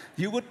child.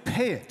 You would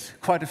pay it,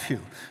 quite a few.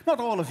 Not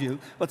all of you,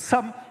 but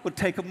some would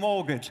take a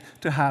mortgage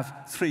to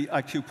have 3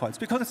 IQ points,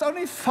 because it's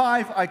only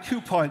 5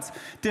 IQ points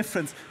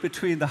difference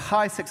between the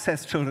high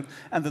success children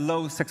and the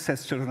low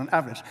success children on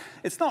average.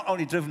 It's not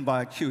only driven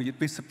by IQ, you'd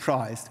be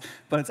surprised,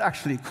 but it's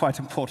actually quite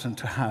important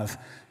to have,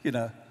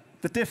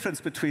 the difference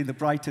between the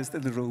brightest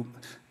in the room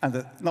and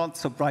the not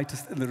so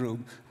brightest in the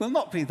room will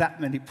not be that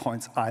many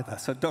points either,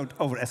 so don't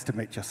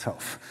overestimate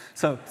yourself.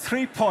 So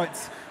 3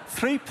 points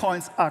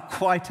are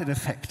quite an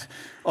effect,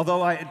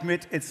 although I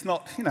admit it's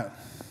not,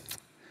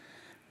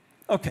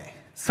 Okay,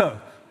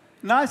 so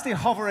nicely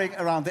hovering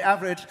around the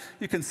average.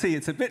 You can see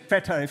it's a bit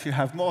better if you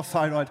have more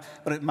thyroid,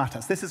 but it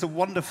matters. This is a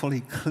wonderfully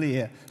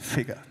clear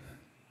figure.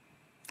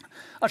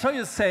 I'll show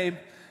you the same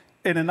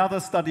in another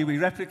study we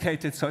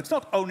replicated. So it's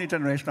not only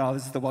generational.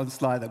 This is the one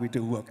slide that we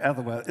do work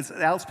elsewhere. It's an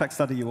ELSPAC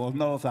study, you all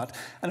know of that,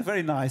 and a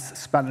very nice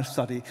Spanish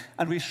study.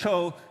 And we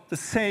show the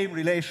same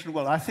relation.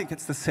 Well, I think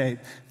it's the same.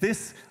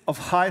 This of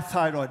high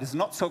thyroid is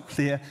not so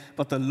clear,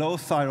 but the low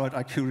thyroid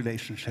IQ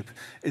relationship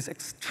is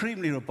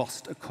extremely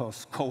robust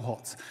across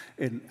cohorts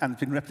and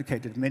been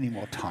replicated many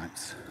more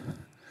times.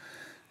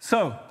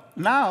 So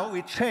now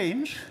we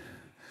change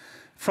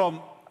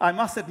from, I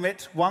must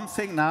admit one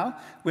thing now,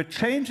 we're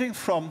changing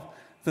from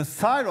the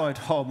thyroid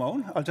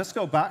hormone. I'll just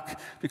go back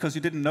because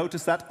you didn't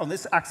notice that. On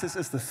this axis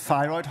is the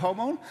thyroid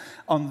hormone.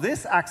 On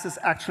this axis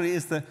actually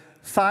is the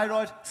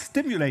thyroid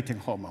stimulating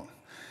hormone.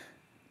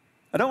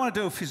 I don't want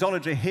to do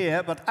physiology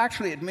here, but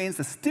actually it means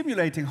the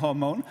stimulating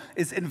hormone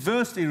is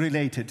inversely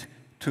related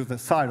to the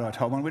thyroid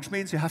hormone, which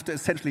means you have to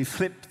essentially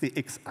flip the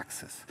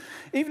x-axis.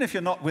 Even if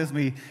you're not with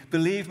me,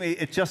 believe me,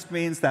 it just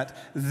means that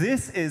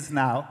this is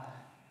now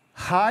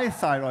high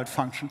thyroid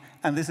function,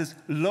 and this is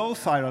low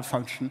thyroid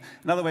function.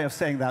 Another way of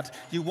saying that,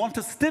 you want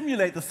to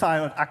stimulate the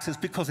thyroid axis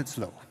because it's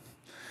low.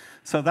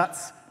 So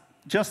that's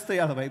just the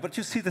other way. But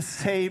you see the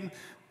same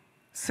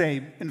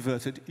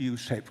inverted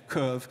U-shaped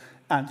curve,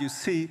 and you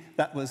see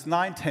that was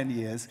 9-10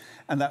 years,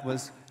 and that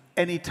was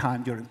any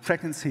time during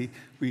pregnancy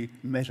we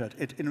measured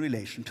it in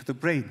relation to the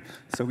brain.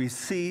 So we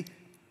see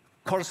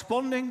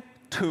corresponding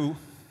to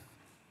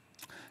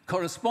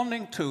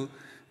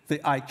the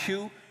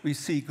IQ, we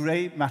see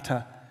gray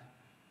matter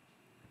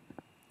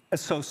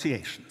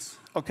associations.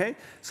 Okay?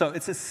 So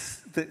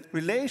it's the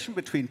relation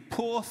between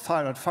poor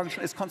thyroid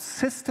function is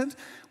consistent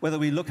whether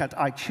we look at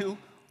IQ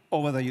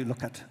or whether you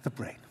look at the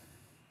brain,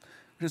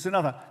 which is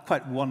another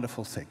quite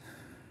wonderful thing.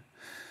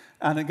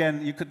 And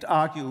again, you could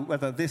argue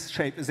whether this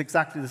shape is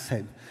exactly the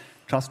same.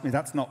 Trust me,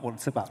 that's not what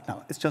it's about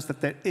now. It's just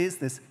that there is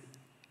this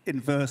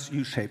inverse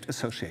U-shaped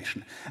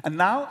association. And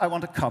now I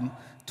want to come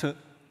to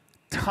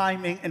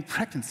timing in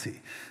pregnancy.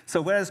 So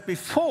whereas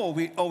before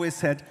we always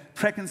said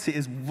pregnancy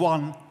is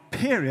one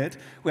period,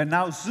 we're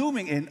now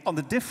zooming in on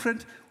the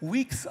different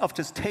weeks of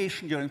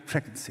gestation during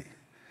pregnancy.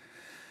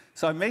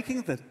 So I'm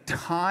making the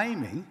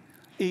timing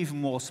even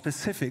more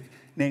specific,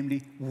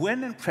 namely,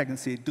 when in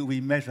pregnancy do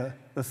we measure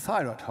the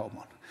thyroid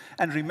hormone?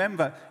 And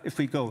remember, if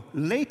we go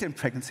late in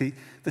pregnancy,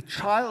 the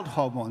child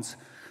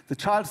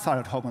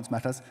thyroid hormones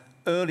matters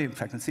early in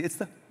pregnancy. It's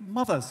the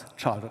mother's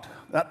childhood.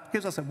 That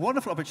gives us a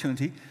wonderful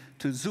opportunity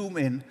to zoom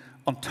in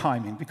on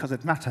timing because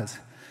it matters.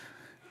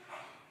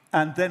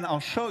 And then I'll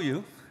show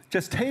you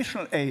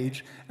gestational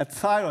age at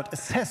thyroid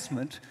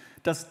assessment.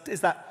 Does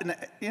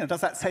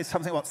that say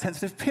something about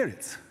sensitive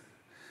periods?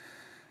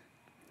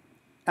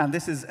 And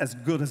this is as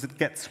good as it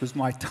gets with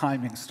my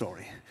timing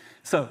story.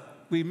 So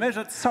we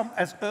measured some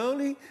as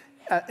early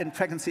in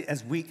pregnancy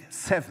as week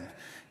 7.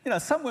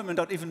 Some women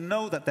don't even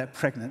know that they're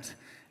pregnant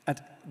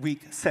at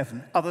week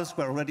 7. Others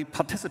were already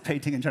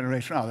participating in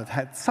Generation R, that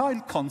had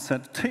signed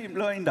consent, team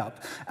lined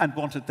up, and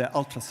wanted their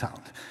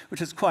ultrasound,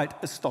 which is quite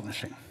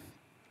astonishing.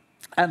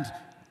 And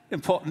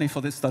importantly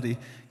for this study,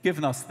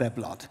 given us their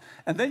blood.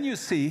 And then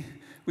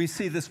we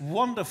see this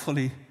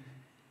wonderfully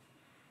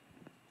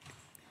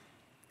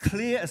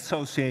clear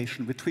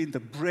association between the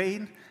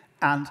brain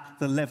and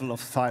the level of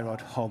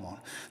thyroid hormone.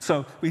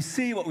 So we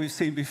see what we've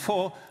seen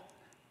before.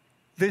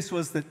 This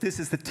is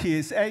the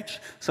TSH,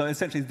 so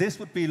essentially this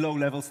would be low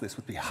levels, this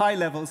would be high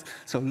levels.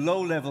 So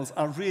low levels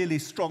are really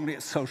strongly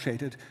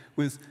associated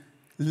with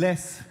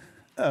less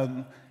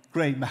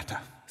gray matter.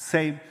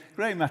 Same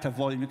gray matter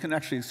volume, you can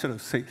actually sort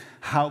of see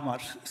how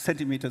much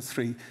centimeters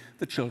 3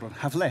 the children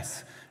have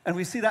less. And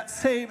we see that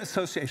same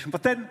association,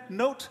 but then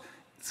note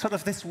sort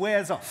of this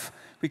wears off.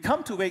 We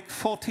come to week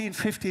 14,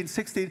 15,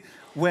 16,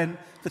 when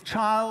the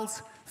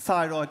child's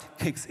thyroid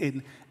kicks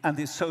in and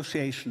the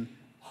association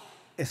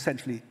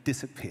essentially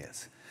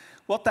disappears.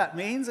 What that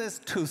means is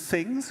two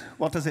things.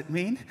 What does it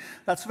mean?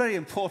 That's very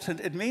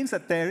important. It means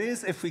that there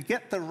is, if we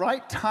get the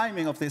right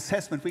timing of the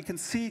assessment, we can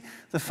see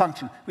the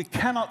function. We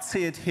cannot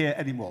see it here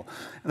anymore.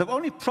 The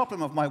only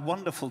problem of my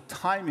wonderful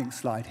timing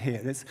slide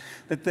here is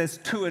that there's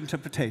two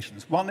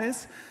interpretations. One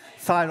is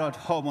thyroid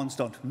hormones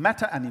don't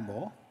matter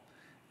anymore,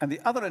 and the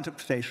other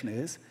interpretation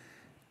is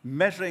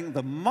measuring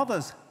the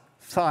mother's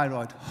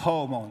thyroid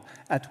hormone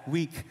at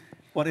week,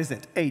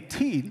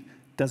 18,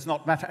 does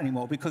not matter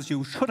anymore because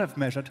you should have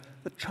measured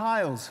the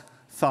child's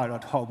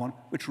thyroid hormone,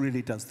 which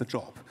really does the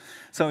job.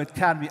 So it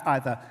can be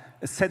either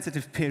a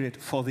sensitive period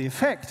for the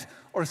effect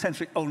or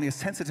essentially only a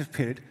sensitive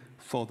period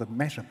for the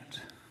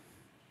measurement.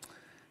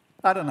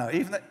 I don't know,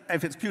 even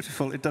if it's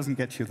beautiful, it doesn't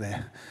get you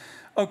there.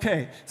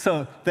 Okay,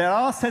 so there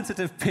are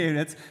sensitive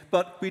periods,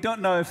 but we don't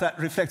know if that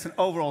reflects an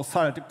overall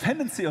thyroid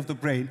dependency of the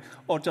brain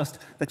or just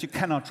that you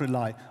cannot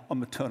rely on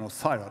maternal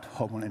thyroid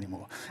hormone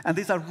anymore. And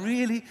these are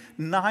really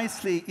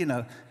nicely,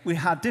 we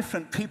had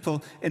different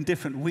people in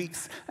different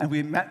weeks, and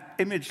we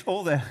imaged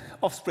all their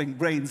offspring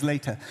brains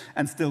later,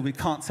 and still we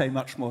can't say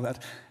much more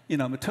that,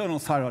 maternal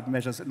thyroid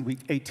measures in week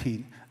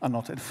 18 are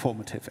not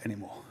informative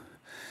anymore.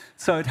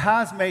 So it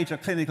has major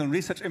clinical and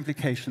research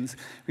implications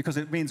because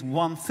it means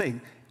one thing.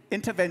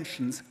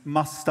 Interventions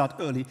must start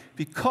early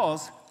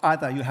because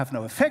either you have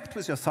no effect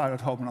with your thyroid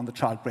hormone on the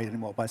child brain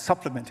anymore by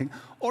supplementing,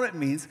 or it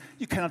means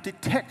you cannot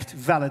detect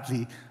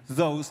validly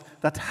those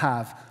that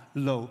have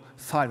low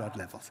thyroid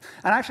levels.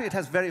 And actually it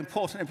has very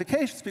important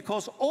implications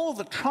because all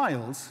the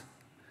trials,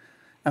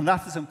 and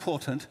that is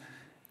important,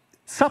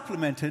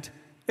 supplemented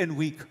in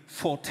week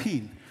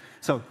 14.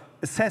 So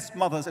assessed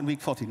mothers in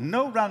week 14.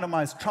 No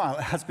randomized trial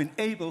has been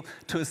able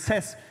to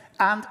assess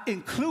and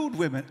include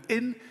women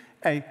in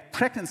a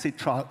pregnancy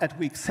trial at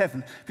week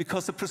 7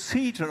 because the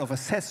procedure of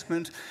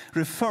assessment,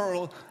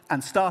 referral,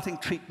 and starting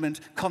treatment,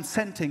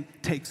 consenting,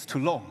 takes too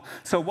long.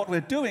 So what we're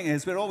doing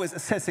is we're always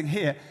assessing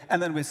here, and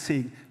then we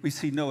see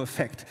no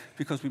effect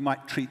because we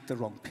might treat the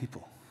wrong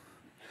people.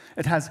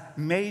 It has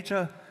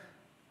major,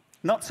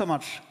 not so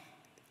much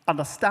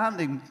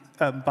understanding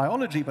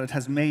biology, but it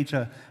has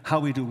major how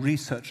we do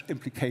research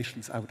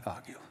implications, I would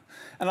argue.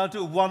 And I'll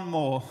do one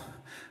more.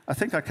 I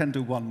think I can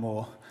do one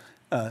more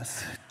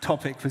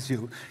topic with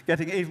you,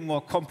 getting even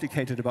more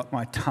complicated about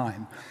my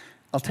time.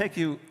 I'll take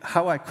you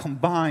how I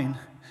combine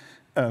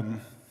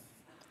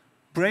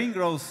brain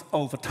growth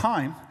over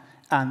time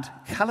and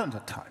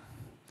calendar time.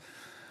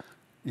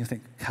 You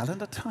think,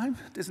 calendar time?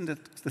 Isn't it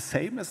the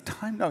same as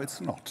time? No,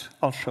 it's not.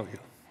 I'll show you.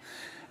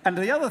 And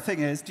the other thing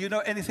is, do you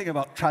know anything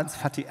about trans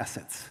fatty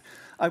acids?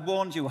 I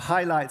warned you,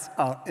 highlights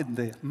are in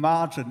the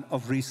margin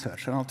of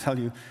research, and I'll tell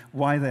you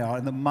why they are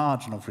in the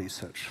margin of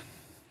research.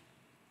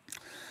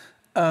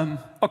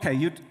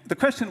 The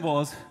question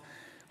was,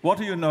 what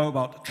do you know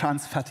about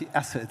trans fatty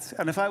acids?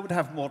 And if I would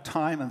have more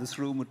time and this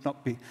room would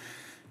not be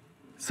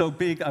so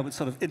big, I would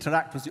sort of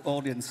interact with the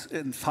audience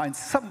and find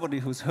somebody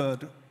who's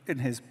heard in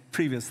his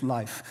previous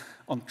life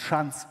on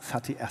trans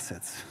fatty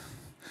acids.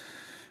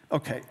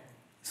 Okay,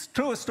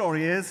 true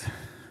story is,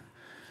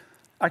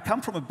 I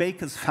come from a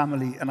baker's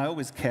family and I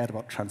always cared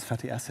about trans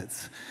fatty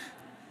acids.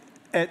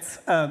 It's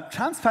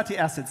trans fatty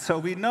acids. So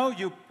we know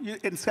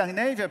in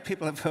Scandinavia,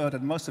 people have heard,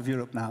 and most of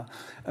Europe now,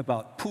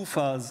 about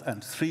PUFAs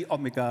and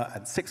 3-omega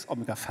and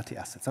 6-omega fatty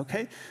acids,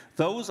 okay?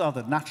 Those are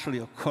the naturally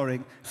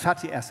occurring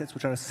fatty acids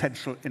which are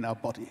essential in our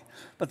body.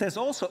 But there's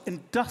also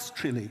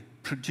industrially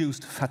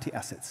produced fatty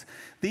acids.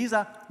 These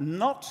are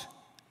not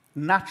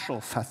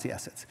natural fatty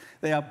acids.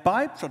 They are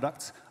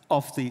byproducts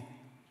of the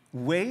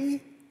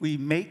way we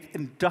make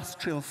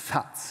industrial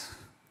fats,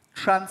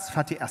 trans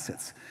fatty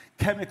acids,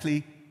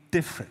 chemically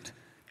different.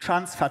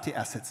 Trans fatty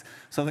acids.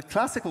 So the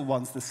classical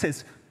ones, the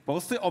cis,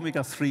 both the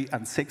omega-3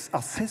 and 6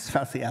 are cis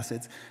fatty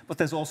acids, but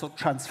there's also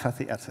trans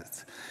fatty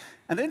acids.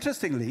 And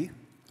interestingly,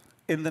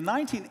 in the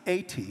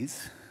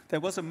 1980s, there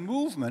was a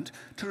movement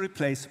to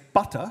replace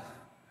butter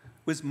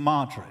with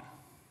margarine.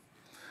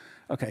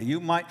 Okay, you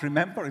might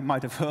remember, you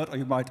might have heard, or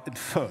you might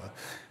infer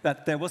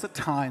that there was a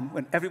time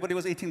when everybody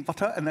was eating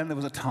butter, and then there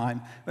was a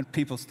time when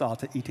people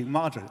started eating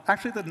margarine.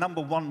 Actually, the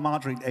 #1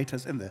 margarine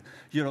eaters in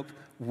Europe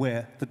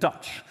were the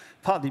Dutch,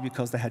 partly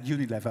because they had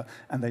Unilever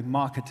and they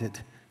marketed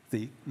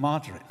the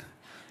margarine.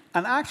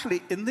 And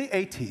actually, in the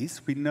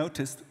 80s, we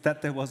noticed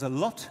that there was a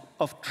lot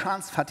of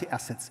trans fatty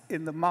acids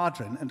in the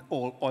margarine and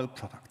all oil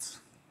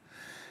products.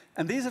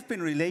 And these have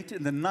been related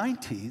in the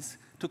 90s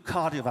to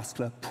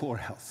cardiovascular poor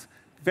health.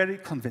 Very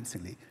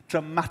convincingly,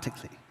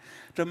 dramatically.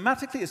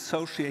 dramatically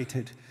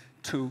associated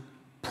to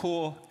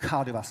poor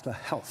cardiovascular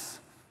health.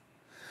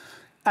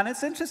 And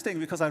it's interesting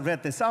because I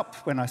read this up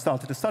when I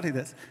started to study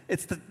this.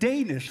 It's the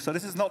Danish, so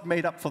this is not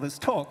made up for this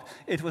talk.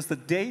 It was the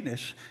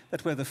Danish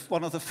that were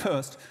one of the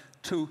first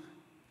to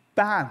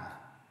ban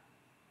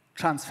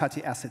trans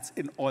fatty acids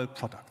in oil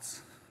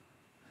products.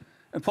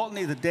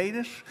 Importantly, the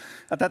Danish,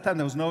 at that time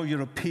there was no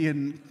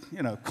European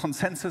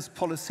consensus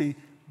policy,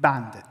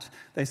 banned it.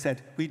 They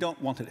said, we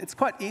don't want it. It's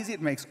quite easy.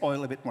 It makes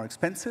oil a bit more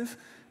expensive,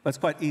 but it's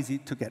quite easy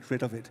to get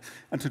rid of it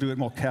and to do it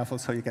more careful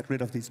so you get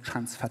rid of these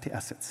trans fatty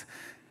acids.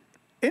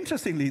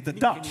 Interestingly, the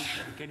Dutch...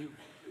 Can you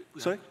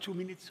sorry? 2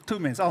 minutes? 2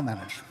 minutes, I'll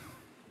manage.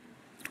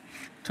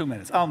 2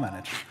 minutes, I'll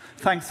manage.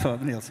 Thanks for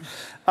Niels.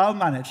 I'll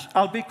manage.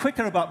 I'll be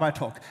quicker about my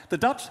talk. The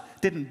Dutch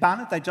didn't ban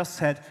it, they just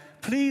said,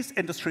 please,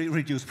 industry,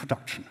 reduce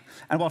production.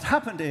 And what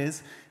happened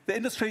is, the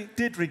industry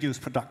did reduce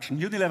production.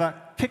 Unilever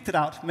kicked it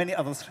out, many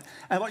others.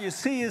 And what you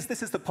see is,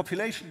 this is the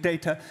population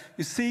data.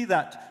 You see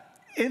that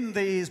in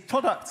these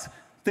products,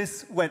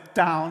 this went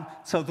down,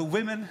 so the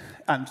women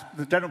and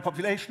the general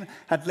population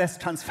had less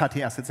trans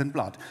fatty acids in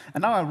blood.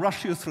 And now I'll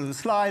rush you through the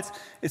slides.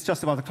 It's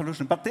just about the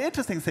conclusion. But the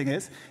interesting thing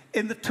is,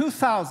 in the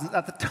 2000s,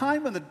 at the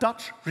time when the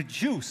Dutch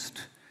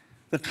reduced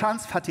the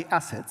trans fatty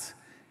acids,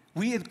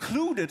 we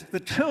included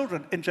the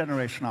children in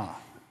Generation R.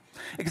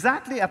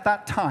 Exactly at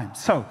that time.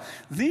 So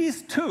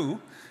these two,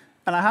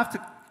 and I have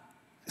to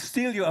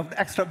steal you an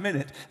extra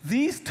minute,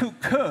 these two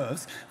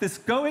curves, this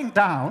going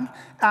down,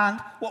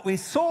 and what we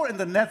saw in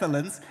the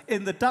Netherlands,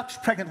 in the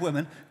Dutch pregnant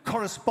women,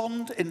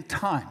 correspond in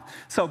time.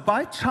 So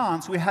by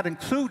chance, we had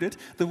included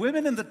the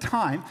women in the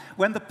time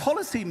when the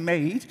policy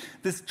made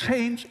this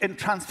change in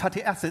trans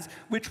fatty acids,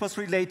 which was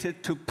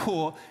related to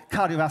poor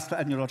cardiovascular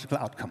and neurological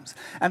outcomes.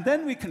 And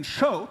then we can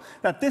show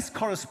that this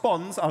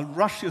corresponds, I'll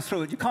rush you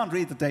through it, you can't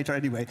read the data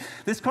anyway,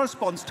 this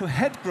corresponds to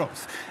head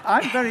growth.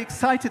 I'm very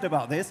excited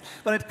about this,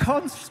 but it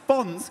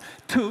corresponds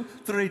to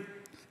the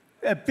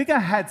bigger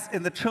heads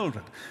in the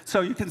children. So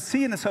you can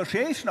see an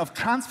association of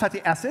trans fatty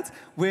acids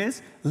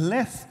with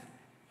less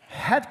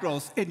head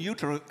growth in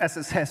utero as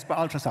assessed by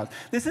ultrasound.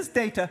 This is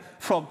data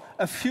from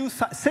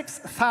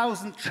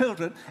 6,000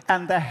 children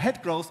and their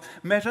head growth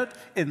measured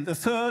in the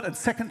 3rd and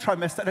 2nd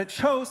trimester, and it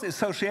shows the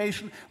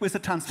association with the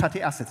trans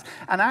fatty acids.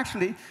 And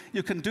actually,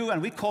 you can do,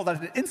 and we call that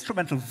an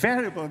instrumental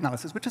variable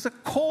analysis, which is a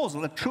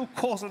true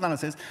causal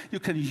analysis. You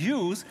can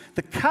use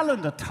the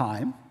calendar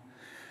time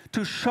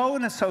to show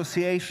an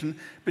association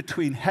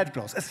between head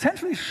growth,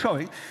 essentially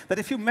showing that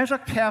if you measure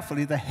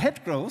carefully, the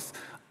head growth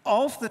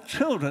of the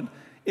children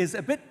is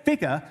a bit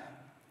bigger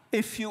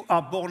if you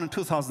are born in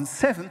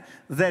 2007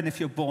 than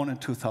if you're born in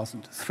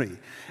 2003.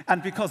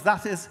 And because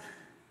that is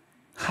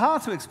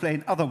hard to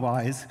explain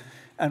otherwise,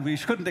 and we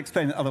shouldn't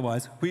explain it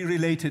otherwise, we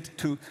relate it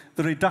to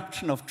the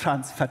reduction of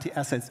trans fatty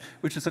acids,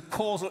 which is a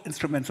causal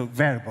instrumental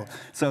variable.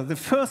 So the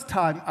first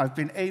time I've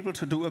been able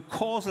to do a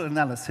causal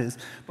analysis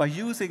by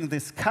using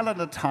this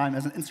calendar time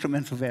as an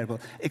instrumental variable,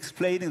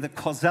 explaining the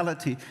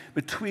causality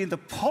between the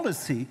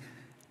policy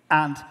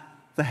and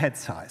the head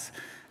size.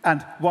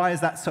 And why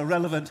is that so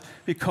relevant?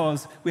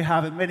 Because we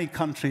have in many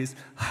countries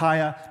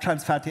higher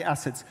trans fatty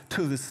acids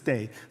to this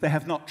day. They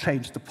have not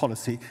changed the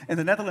policy. In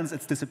the Netherlands,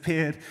 it's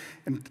disappeared.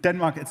 In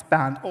Denmark, it's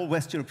banned. All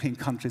West European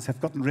countries have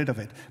gotten rid of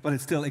it, but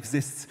it still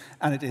exists,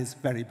 and it is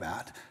very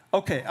bad.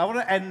 Okay, I want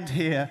to end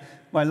here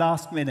my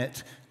last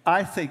minute.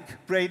 I think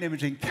brain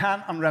imaging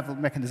can unravel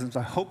mechanisms.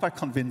 I hope I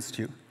convinced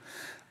you.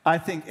 I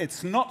think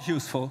it's not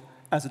useful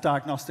as a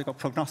diagnostic or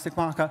prognostic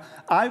marker.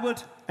 I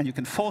would, and you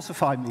can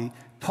falsify me,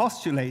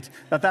 postulate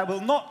that that will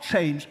not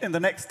change in the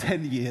next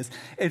 10 years.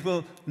 It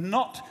will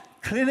not,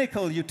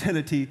 clinical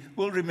utility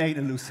will remain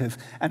elusive.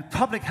 And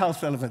public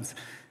health relevance,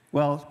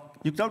 well,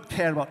 you don't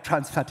care about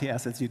trans fatty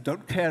acids, you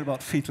don't care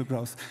about fetal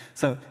growth.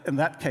 So in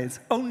that case,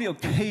 only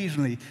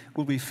occasionally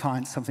will we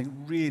find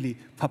something really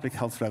public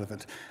health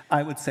relevant.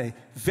 I would say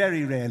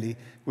very rarely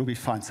will we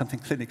find something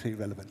clinically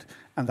relevant.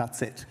 And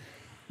that's it.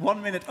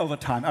 1 minute over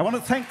time. I want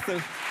to thank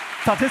the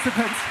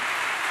participants,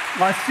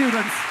 my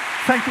students.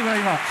 Thank you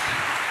very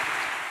much.